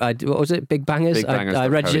 I did. What was it? Big Bangers. Big Bangers. I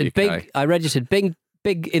registered big. I registered big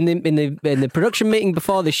in the production meeting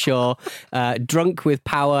before this show. Drunk with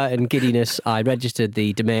power and giddiness, I registered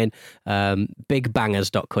the domain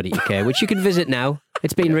bigbangers.co.uk, which you can visit now.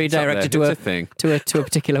 It's been redirected to a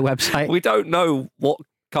particular website. We don't know what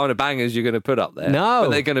kind of bangers you're going to put up there. No,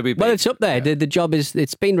 but they're going to be big. Well, it's up there. The job is.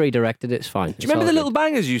 It's been redirected. It's fine. Do you remember the little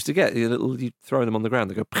bangers you used to get? You throw them on the ground.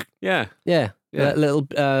 They go. Yeah. A little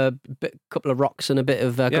couple of rocks and a bit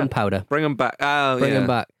of gunpowder. Bring them back. Bring them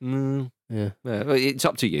back. Yeah. Well, it's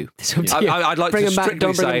up to you. It's up to you. I'd like Bring to them back, strictly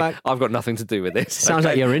don't bring say them back. I've got nothing to do with this. Sounds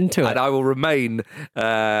like you're into it. And I will remain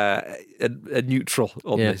a neutral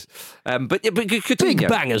on this. But Coutinho.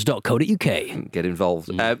 Bigbangers.co.uk. Get involved.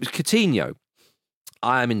 Coutinho,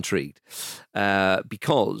 I am intrigued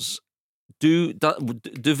because do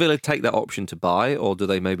Villa take that option to buy, or do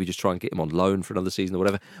they maybe just try and get him on loan for another season or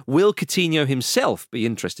whatever? Will Coutinho himself be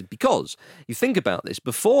interested? Because you think about this,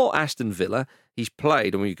 before Aston Villa, he's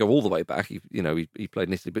played, and when you go all the way back, he played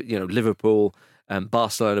in Italy, but Liverpool,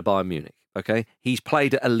 Barcelona, Bayern Munich. Okay, he's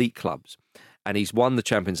played at elite clubs, and he's won the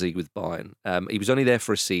Champions League with Bayern. He was only there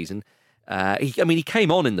for a season. He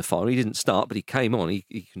came on in the final. He didn't start, but he came on.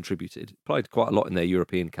 He contributed. Played quite a lot in their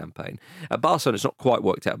European campaign. At Barcelona, it's not quite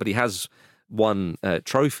worked out, but he has won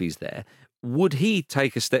trophies there. Would he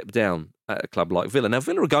take a step down at a club like Villa. Now,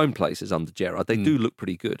 Villa are going places under Gerrard. They do look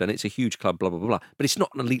pretty good, and it's a huge club, blah, blah, blah. But it's not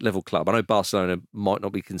an elite level club. I know Barcelona might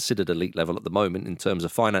not be considered elite level at the moment in terms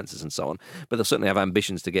of finances and so on, but they'll certainly have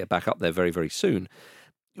ambitions to get back up there very, very soon.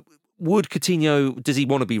 Would Coutinho, does he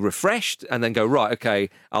want to be refreshed and then go, right, okay,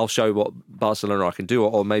 I'll show what Barcelona I can do,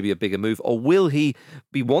 or maybe a bigger move? Or will he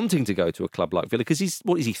be wanting to go to a club like Villa? Because he's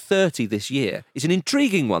 30 this year? It's an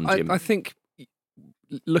intriguing one, Jim. I think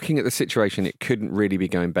looking at the situation, it couldn't really be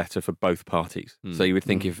going better for both parties. So you would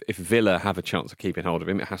think if Villa have a chance of keeping hold of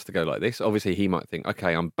him, it has to go like this. Obviously, he might think,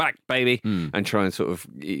 okay, I'm back, baby, and try and sort of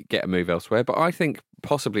get a move elsewhere. But I think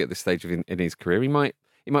possibly at this stage in his career, he might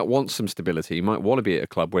want some stability. He might want to be at a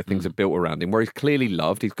club where things are built around him, where he's clearly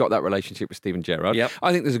loved. He's got that relationship with Steven Gerrard. Yep.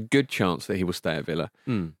 I think there's a good chance that he will stay at Villa.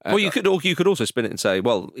 Well, you could also spin it and say,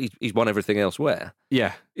 well, he's won everything elsewhere.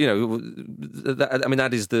 Yeah. You know,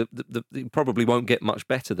 that is it probably won't get much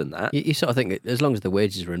better than that. You sort of think that as long as the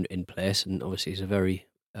wages are in place, and obviously he's a very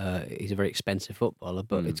expensive footballer,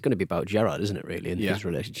 but it's going to be about Gerrard, isn't it, really, in his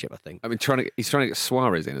relationship, I think. I mean, he's trying to get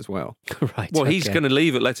Suarez in as well. Right. Well, he's going to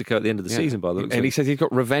leave Atletico at the end of the season, by the looks of it. And he says he's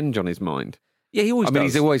got revenge on his mind. Yeah, he always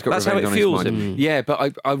does. He's always got That's revenge how it on feels his mind. him. Yeah,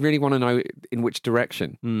 but I really want to know in which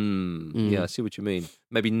direction. Yeah, I see what you mean.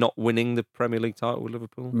 Maybe not winning the Premier League title with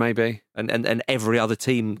Liverpool. Maybe. And every other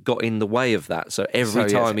team got in the way of that. So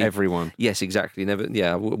time... everyone. Yes, exactly.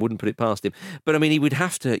 I wouldn't put it past him. But, I mean, he would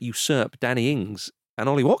have to usurp Danny Ings and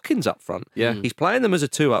Ollie Watkins up front. Yeah. He's playing them as a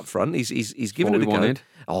two up front. He's given it a go.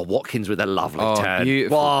 Oh, Watkins with a lovely turn.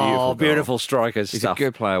 Beautiful strikers He's stuff. a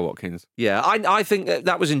good player, Watkins. Yeah, I think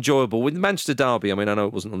that was enjoyable. With the Manchester Derby, I mean, I know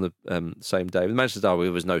it wasn't on the same day. With Manchester Derby,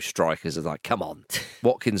 there was no strikers. It's like, come on.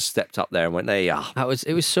 Watkins stepped up there and went, there you are.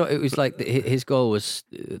 It was like his goal was,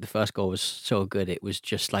 the first goal was so good. It was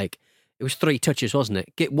just like, it was 3 touches, wasn't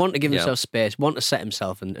it? One to give himself space, one to set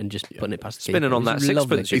himself, and just putting it past the spinning keeper. on that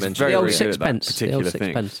sixpence you mentioned. Very, the old very good at that sixpence.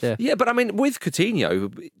 particular thing. Yeah, but I mean, with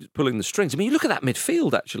Coutinho pulling the strings, I mean, you look at that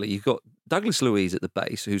midfield, actually. You've got Douglas Luiz at the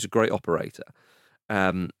base, who's a great operator.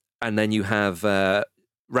 And then you have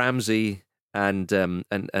Ramsey and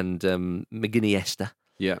McGinniesta.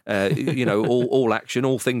 Yeah. All action,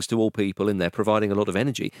 all things to all people in there, providing a lot of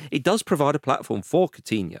energy. It does provide a platform for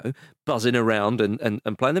Coutinho, buzzing around and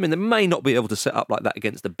playing them. And they may not be able to set up like that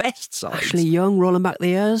against the best sides. Ashley Young rolling back the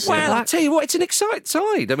ears. Well, I'll tell you what, it's an exciting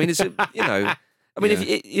side. I mean, if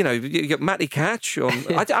you get Matty Cash on.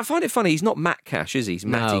 I find it funny. He's not Matt Cash, is he? He's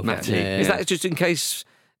Matty Cash. Is that just in case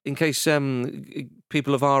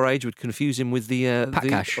people of our age would confuse him with the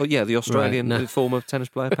Cash. The Australian former tennis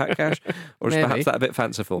player Pat Cash, or is Maybe. Perhaps that a bit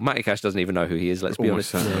fanciful? Matty Cash doesn't even know who he is. Let's be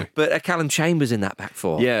honest. Certainly. But Callum Chambers in that back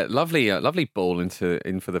four. Yeah, lovely ball in for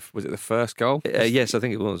the, was it the first goal? Yes, I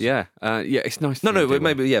think it was. Yeah, it's nice.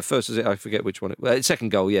 First is it? I forget which one.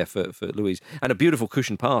 Second goal, for Luiz, and a beautiful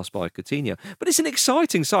cushion pass by Coutinho. But it's an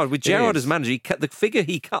exciting side with Gerrard as manager. The figure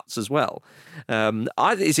he cuts as well.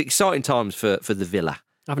 It's exciting times for the Villa.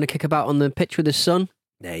 Having a kick about on the pitch with his son.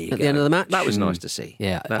 There you at go. the end of the match. That was nice to see.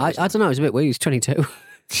 Yeah, I don't know. It's a bit weird. He's 22.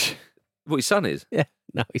 What his son is? Yeah,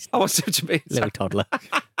 no, he's I see what you mean. little toddler.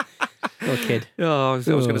 Little kid. Oh, I was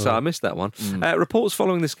going to say I missed that one. Reports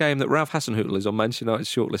following this game that Ralph Hasenhüttl is on Manchester United's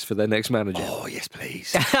shortlist for their next manager. Oh yes,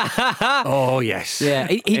 please. Oh yes. Yeah,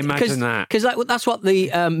 imagine that. Because that's what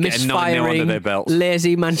the misfiring,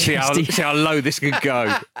 lazy Manchester. See how low this could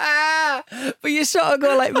go. But you sort of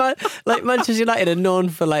go like Manchester United are known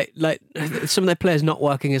for like some of their players not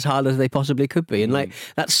working as hard as they possibly could be, and like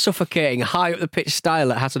that suffocating high up the pitch style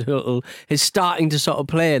that Hasenhüttl is starting to sort of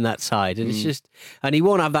play in that side, and it's just, and he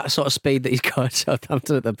won't have that sort of speed that he's got at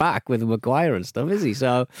Southampton at the back with Maguire and stuff, is he?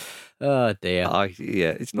 So, oh dear.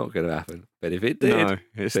 It's not going to happen. But if it did,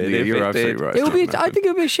 you're absolutely right. I think it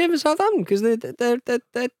would be a shame for Southampton because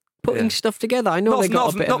they're putting stuff together. I know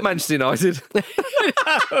not Manchester United.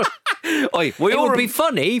 It would be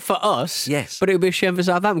funny for us, yes, but it would be a shame for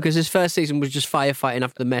Southampton because his first season was just firefighting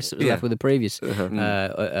after the mess that was left with the previous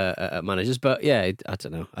managers. But yeah, I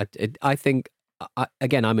don't know. I think.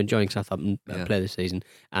 I'm enjoying Southampton play this season,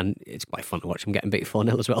 and it's quite fun to watch them getting beat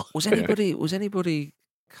 4-0 as well. Was anybody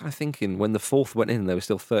kind of thinking when the fourth went in and there was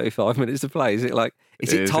still 35 minutes to play? Is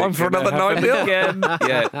it time for another 9-0 again?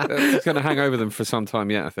 Yeah, it's going to hang over them for some time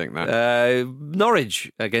yet, I think. That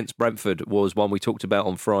Norwich against Brentford was one we talked about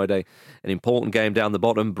on Friday. An important game down the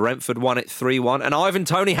bottom. Brentford won it 3-1. And Ivan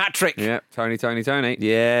Toney hat-trick. Yeah, Tony.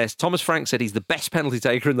 Yes, Thomas Frank said he's the best penalty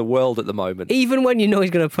taker in the world at the moment. Even when you know he's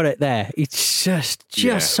going to put it there, it's just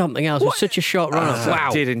something else. It's such a short run. Wow.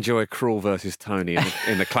 I did enjoy Krul versus Tony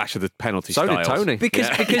in the clash of the penalty so styles. So did Tony.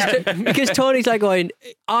 Because Tony's like going,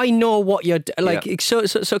 I know what you're like. So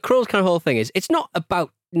Krul's kind of whole thing is, it's not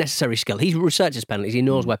about necessary skill. He researches penalties. He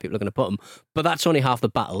knows where people are going to put them. But that's only half the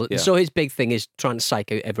battle. Yeah. So his big thing is trying to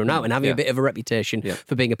psych out everyone out and having Yeah. a bit of a reputation Yeah.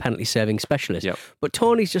 for being a penalty-saving specialist. Yeah. But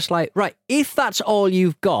Tony's just like, right, if that's all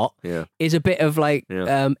you've got Yeah. is a bit of like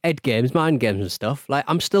Yeah. ed games, mind games and stuff, like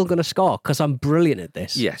I'm still going to score because I'm brilliant at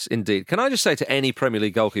this. Yes, indeed. Can I just say to any Premier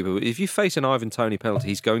League goalkeeper, if you face an Ivan Toney penalty,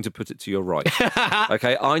 he's going to put it to your right.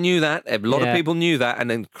 Okay, I knew that. A lot Yeah. of people knew that. And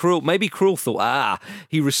then Krul thought,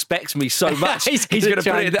 he respects me so much. He's going gonna to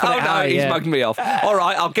try put and it. put Oh, it no, high, he's yeah. mugged me off. All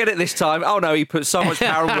right, I'll get it this time. Oh, no, he put so much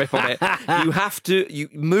power and whip on it. You have to, you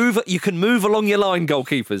can move along your line,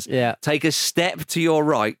 goalkeepers. Yeah. Take a step to your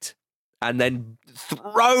right and then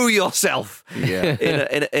throw yourself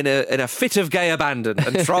in a fit of gay abandon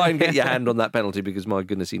and try and get your hand on that penalty because, my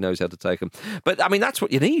goodness, he knows how to take them. But, I mean, that's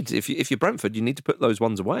what you need. If you're Brentford, you need to put those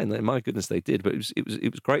ones away, and my goodness, they did. But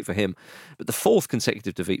it was great for him. But the fourth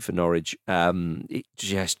consecutive defeat for Norwich, it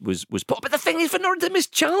just was poor. But the thing is, for Norwich, they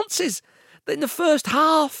missed chances in the first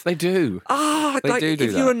half. They do. They do if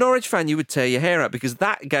that. you're a Norwich fan, you would tear your hair out because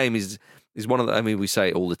that game is one of the. I mean, we say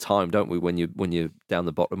it all the time, don't we? When you're down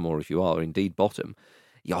the bottom, or if you are indeed bottom,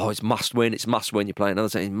 it's must win. It's must win. You're playing another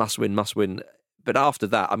team, must win. But after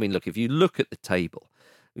that, I mean, look, if you look at the table,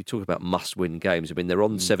 we talk about must win games. I mean, they're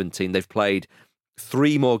on 17. They've played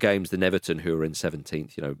 3 more games than Everton, who are in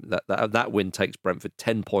 17th. You know, that win takes Brentford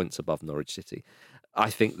 10 points above Norwich City. I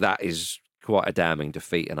think that is quite a damning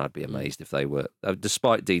defeat, and I'd be amazed if they were,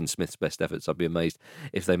 despite Dean Smith's best efforts, I'd be amazed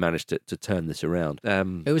if they managed to turn this around.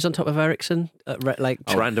 Who was on top of Ericsson?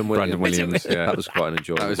 Brandon Williams. Yeah. That was quite an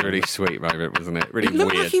enjoyable. That was a really sweet moment, wasn't it? Really It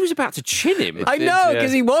looked weird. like he was about to chin him. I know,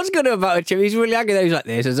 because he was going to about him. He's really angry. He was like,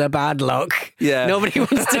 this is a bad look. Yeah. Nobody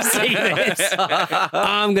wants to see this.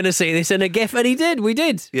 I'm going to see this in a GIF. And he did. We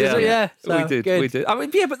did. Yeah, So, we did. good. We did. I mean,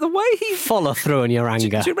 yeah, but the way he Follow through on your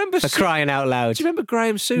anger. do you remember For crying out loud. Do you remember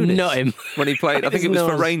Graham Souness? Not him. When he played, I think it was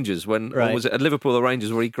for Rangers, or Right. was it at Liverpool or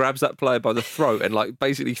Rangers, where he grabs that player by the throat and like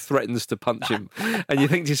basically threatens to punch him. And you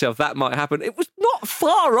think to yourself, that might happen. It was not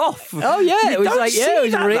far off. Oh, yeah. You It was don't like, see it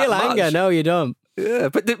was that real much. anger. No, you don't. Yeah,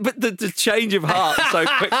 but the change of heart so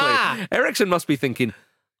quickly. Ericsson must be thinking,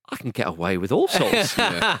 I can get away with all sorts.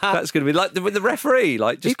 That's going to be like with the referee.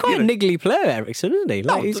 Like, just, He's quite a niggly player, Ericsson, isn't he?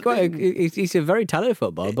 Like, he's a very talented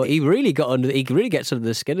footballer, but he really gets under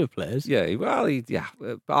the skin of players. Yeah, well,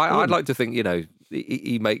 I'd like to think,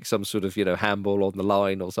 he makes some sort of, handball on the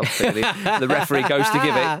line or something. The referee goes to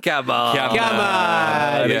give it. Come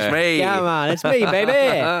on. It's me. Come on, it's me,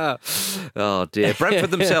 baby. Oh, dear.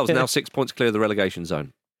 Brentford themselves now 6 points clear of the relegation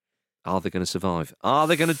zone. Are they going to survive? Are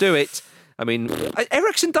they going to do it? I mean,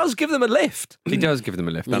 Ericsson does give them a lift. He does give them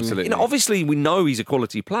a lift, absolutely. Obviously, we know he's a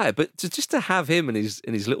quality player, but just to have him and his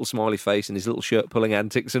little smiley face and his little shirt pulling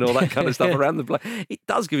antics and all that kind of stuff around the play, it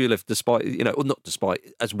does give you a lift, despite, or not despite,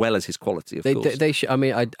 as well as his quality, of course. They I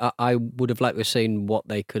mean, I would have liked to have seen what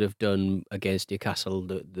they could have done against Newcastle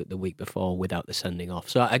the week before without the sending off.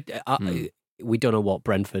 So we don't know what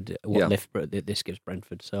lift this gives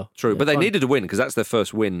Brentford. So True, but they needed a win because that's their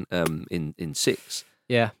first win in 6.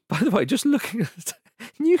 Yeah. By the way, just looking at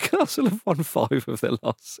Newcastle have won 5 of their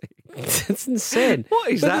last 6. It's insane.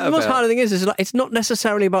 What is but that the most about? hard thing is like, it's not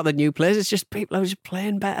necessarily about the new players. It's just people who are just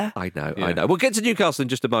playing better. I know. We'll get to Newcastle in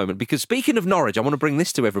just a moment because speaking of Norwich, I want to bring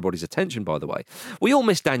this to everybody's attention, by the way. We all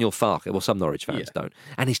miss Daniel Farke. Well, some Norwich fans don't.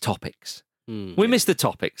 And his topics. We miss the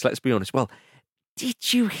topics, let's be honest. Well,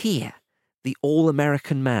 did you hear the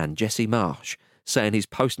all-American man, Jesse Marsh, saying his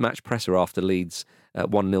post-match presser after Leeds'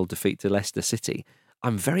 1-0 defeat to Leicester City?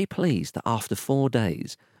 I'm very pleased that after 4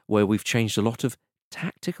 days, where we've changed a lot of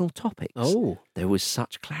tactical topics, there was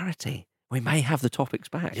such clarity. We may have the topics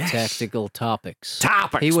back. Tactical topics.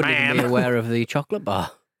 Topics, He wouldn't man. even be aware of the chocolate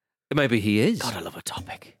bar. Maybe he is. God, I love a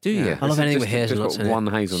topic. Do you? I love anything with It's hazelnuts got in it. one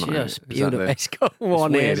hazelnut. Just Is that beautiful. the- It's got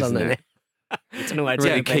one weird, hazelnut isn't in it? it. I don't know why it's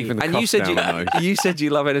Really really keeping big. the And you cost said down, though. you said you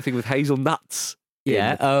love anything with hazelnuts.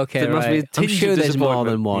 Yeah, okay, There must be a right. I'm tinge sure of there's more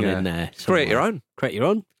than disappointment. one Yeah. in there. Create your somewhere. own. Create your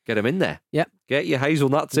own. Get them in there. Yep. Get your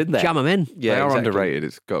hazelnuts in there. Jam them in. Yeah, They are exactly. underrated,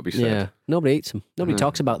 it's got to be said. Yeah. Nobody eats them. Nobody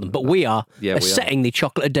talks about them. But we are Yeah, we are. setting the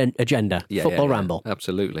chocolate agenda. Football Ramble.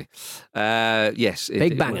 Absolutely. Yes.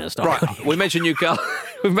 Big bangers. Right. We mentioned Newcastle.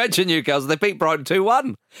 We mentioned Newcastle. They beat Brighton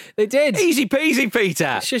 2-1. They did. Easy peasy,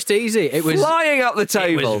 Peter. It's just easy. It was flying up the It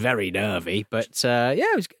table. was very nervy, but yeah,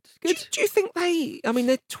 it was good. Do you think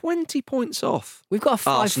they're 20 points off? We've got a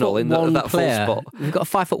Arsenal 5'1" in that full player. spot. We've got a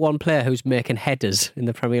 5'1" player who's making headers in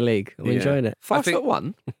the Premier League. I'm enjoying it.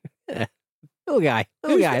 5'1"? Little guy.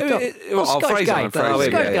 Who's- Scottish Fraser, guy. Fraser,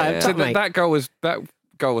 Scottish yeah, guy. yeah. So top mate. that goal was that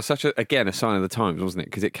goal was such a sign of the times, wasn't it?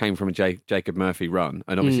 Because it came from a Jacob Murphy run,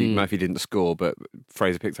 and obviously Murphy didn't score, but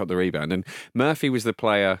Fraser picked up the rebound, and Murphy was the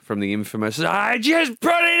player from the infamous "I just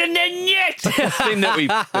put it in the net" thing that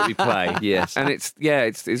we play. Yes, and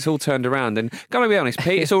it's all turned around. And gotta be honest,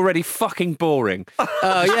 Pete, it's already fucking boring.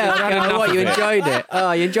 Oh yeah, what, you enjoyed it?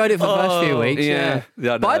 Oh, you enjoyed it for the first few weeks. Yeah.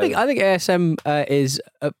 But I think ASM is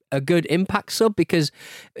a good impact sub, because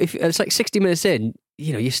if it's like 60 minutes in,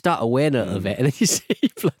 you know, you start aware of it, and then you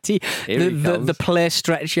see bloody the play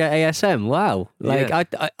stretcher ASM. Wow,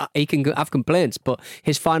 like he can have complaints, but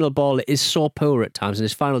his final ball is so poor at times, and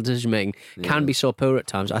his final decision making can be so poor at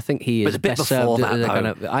times. I think he is best served.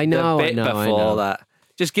 I know. That.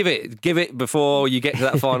 Just give it before you get to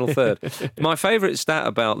that final third. My favourite stat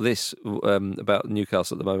about this, about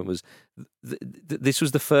Newcastle at the moment, was this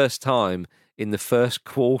was the first time in the first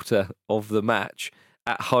quarter of the match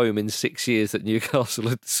at home in 6 years that Newcastle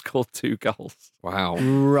had scored 2 goals. Wow.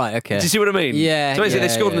 Right, okay. Do you see what I mean? Yeah. So basically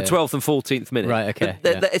they scored in the 12th and 14th minute. Right, okay.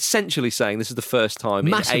 They're essentially saying this is the first time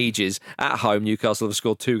in ages at home Newcastle have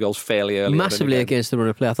scored 2 goals fairly early. Massively against the run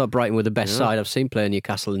of play. I thought Brighton were the best side I've seen play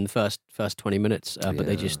Newcastle in the first 20 minutes, but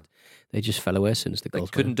they just fell away since the goals.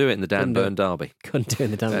 They couldn't do it in the Dan Burn derby. Couldn't do it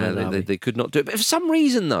in the Dan Burn derby. They could not do it. But for some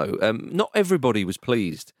reason, though, not everybody was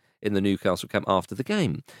pleased in the Newcastle camp after the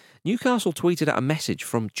game. Newcastle tweeted out a message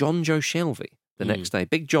from John Joe Shelby the next day,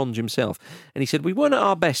 Big John himself, and he said, "We weren't at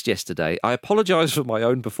our best yesterday. I apologise for my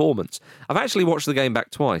own performance. I've actually watched the game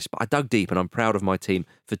back twice, but I dug deep and I'm proud of my team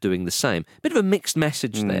for doing the same." Bit of a mixed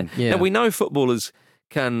message there. Yeah. Now, we know footballers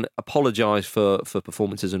can apologise for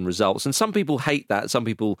performances and results, and some people hate that. Some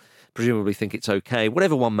people presumably think it's okay.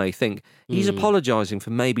 Whatever one may think, he's apologising for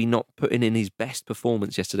maybe not putting in his best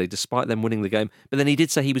performance yesterday, despite them winning the game. But then he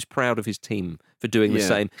did say he was proud of his team for doing the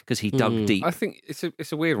same because he dug deep. I think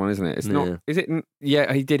it's a weird one, isn't it? It's not. Is it?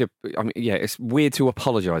 Yeah, he did. It's weird to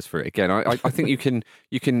apologise for it again. I think you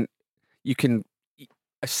can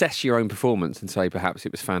assess your own performance and say perhaps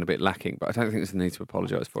it was found a bit lacking, but I don't think there's a need to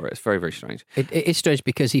apologise for it. It's very, very strange. It is strange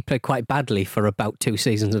because he played quite badly for about 2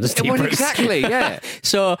 seasons under Steve Bruce. Exactly, yeah.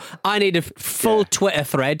 So I need a full Twitter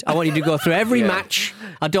thread. I want you to go through every match.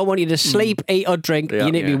 I don't want you to sleep, eat or drink.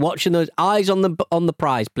 You need to be watching those eyes on the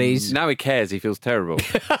prize, please. Now he cares. He feels terrible.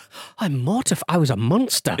 I'm mortified. I was a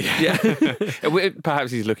monster. Yeah.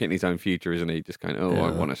 Perhaps he's looking at his own future, isn't he? Just going,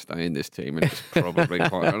 I want to stay in this team, and it's probably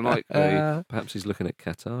quite unlikely. Perhaps he's looking at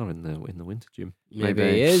Qatar in the winter, Jim. Maybe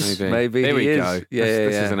he is. Maybe there he we is. go. Yeah,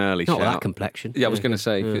 this is an early Not shout. that complexion. Yeah, I was going to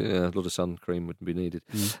say a lot of sun cream wouldn't be needed,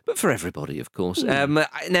 but for everybody, of course.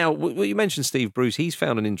 Now, you mentioned Steve Bruce. He's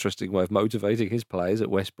found an interesting way of motivating his players at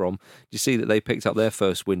West Brom. Do you see that they picked up their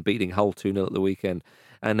first win, beating Hull 2-0 at the weekend?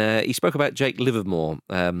 And he spoke about Jake Livermore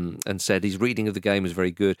and said his reading of the game was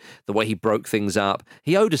very good. The way he broke things up,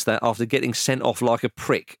 he owed us that after getting sent off like a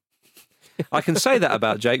prick. I can say that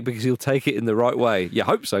about Jake because he'll take it in the right way. You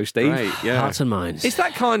hope so, Steve. Right, yeah. Hearts and minds. It's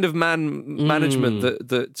that kind of management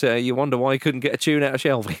that you wonder why he couldn't get a tune out of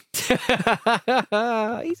Shelby. He's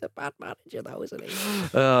a bad manager, though, isn't he?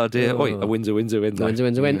 Oh, dear. Oi, a win's a win. Though. Win's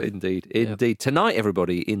a win. Indeed. Tonight,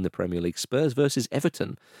 everybody, in the Premier League, Spurs versus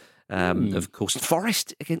Everton. Of course,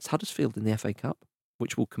 Forest against Huddersfield in the FA Cup,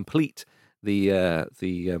 which will complete the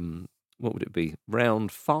what would it be,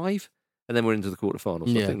 round 5? And then we're into the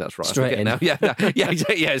quarterfinals. So I think that's right. Straight in. Now. Yeah.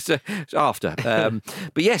 It's after.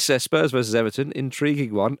 But yes, Spurs versus Everton,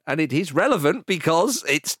 intriguing one, and it is relevant because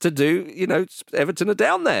it's to do. Everton are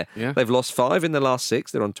down there. Yeah. They've lost 5 in the last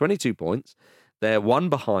 6. They're on 22 points. They're 1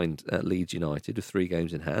 behind Leeds United with 3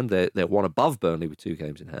 games in hand. They're 1 above Burnley with 2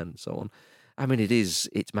 games in hand, and so on. I mean, it's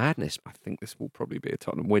madness. I think this will probably be a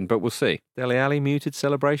Tottenham win, but we'll see. Dele Alli muted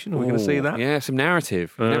celebration. Are we going to see that? Yeah, some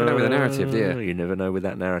narrative. You never know with a narrative, do you? You never know with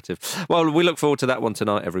that narrative. Well, we look forward to that one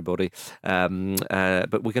tonight, everybody. But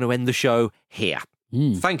we're going to end the show here.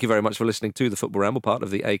 Thank you very much for listening to the Football Ramble, part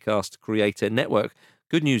of the Acast Creator Network.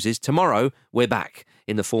 Good news is tomorrow we're back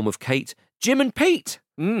in the form of Kate, Jim and Pete.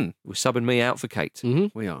 We're subbing me out for Kate.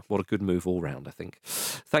 We are. What a good move all round, I think.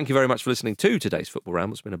 Thank you very much for listening to today's Football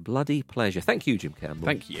Ramble. It's been a bloody pleasure. Thank you, Jim Campbell.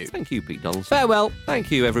 Thank you. Thank you, Pete Donaldson. Farewell.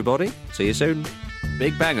 Thank you, everybody. See you soon.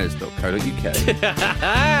 Bigbangers.co.uk.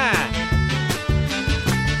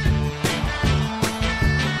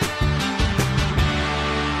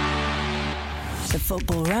 The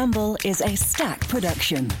Football Ramble is a Stack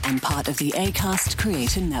production and part of the Acast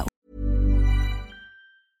Creator Network.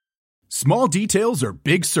 Small details are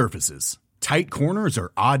big surfaces. Tight corners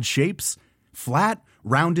are odd shapes. Flat,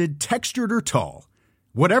 rounded, textured, or tall.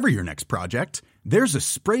 Whatever your next project, there's a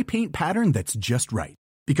spray paint pattern that's just right.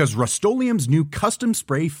 Because Rust-Oleum's new Custom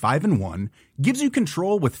Spray 5-in-1 gives you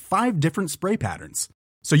control with 5 different spray patterns.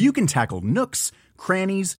 so you can tackle nooks,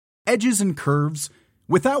 crannies, edges, and curves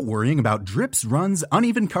without worrying about drips, runs,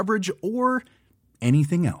 uneven coverage, or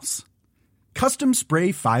anything else. Custom Spray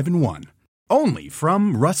 5-in-1, only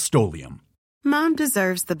from Rust-Oleum. Mom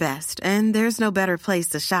deserves the best, and there's no better place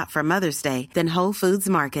to shop for Mother's Day than Whole Foods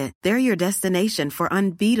Market. They're your destination for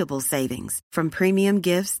unbeatable savings, from premium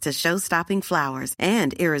gifts to show-stopping flowers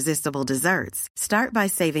and irresistible desserts. Start by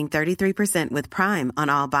saving 33% with Prime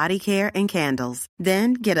on all body care and candles.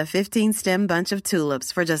 Then get a 15-stem bunch of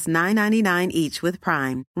tulips for just $9.99 each with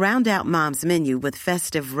Prime. Round out Mom's menu with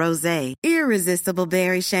festive rosé, irresistible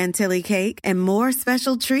berry chantilly cake, and more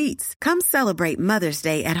special treats. Come celebrate Mother's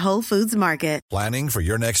Day at Whole Foods Market. Planning for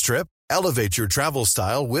your next trip? Elevate your travel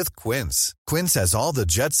style with Quince. Quince has all the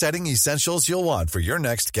jet-setting essentials you'll want for your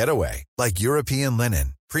next getaway, like European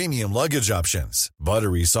linen, premium luggage options,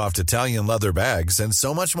 buttery soft Italian leather bags, and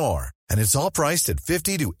so much more. And it's all priced at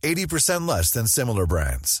 50 to 80% less than similar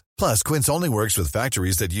brands. Plus, Quince only works with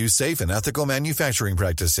factories that use safe and ethical manufacturing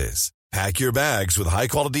practices. Pack your bags with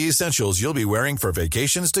high-quality essentials you'll be wearing for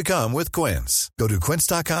vacations to come with Quince. Go to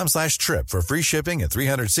quince.com/trip for free shipping and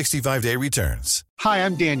 365-day returns. Hi,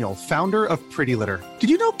 I'm Daniel, founder of Pretty Litter.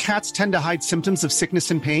 Did you know cats tend to hide symptoms of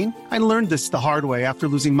sickness and pain? I learned this the hard way after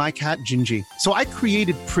losing my cat, Gingy. So I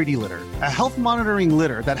created Pretty Litter, a health monitoring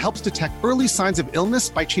litter that helps detect early signs of illness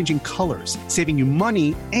by changing colors, saving you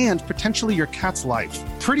money and potentially your cat's life.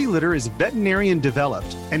 Pretty Litter is veterinarian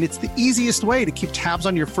developed, and it's the easiest way to keep tabs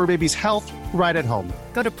on your fur baby's health right at home.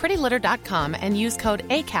 Go to prettylitter.com and use code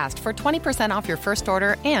ACAST for 20% off your first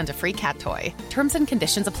order and a free cat toy. Terms and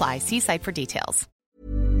conditions apply. See site for details.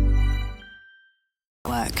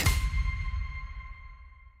 Work.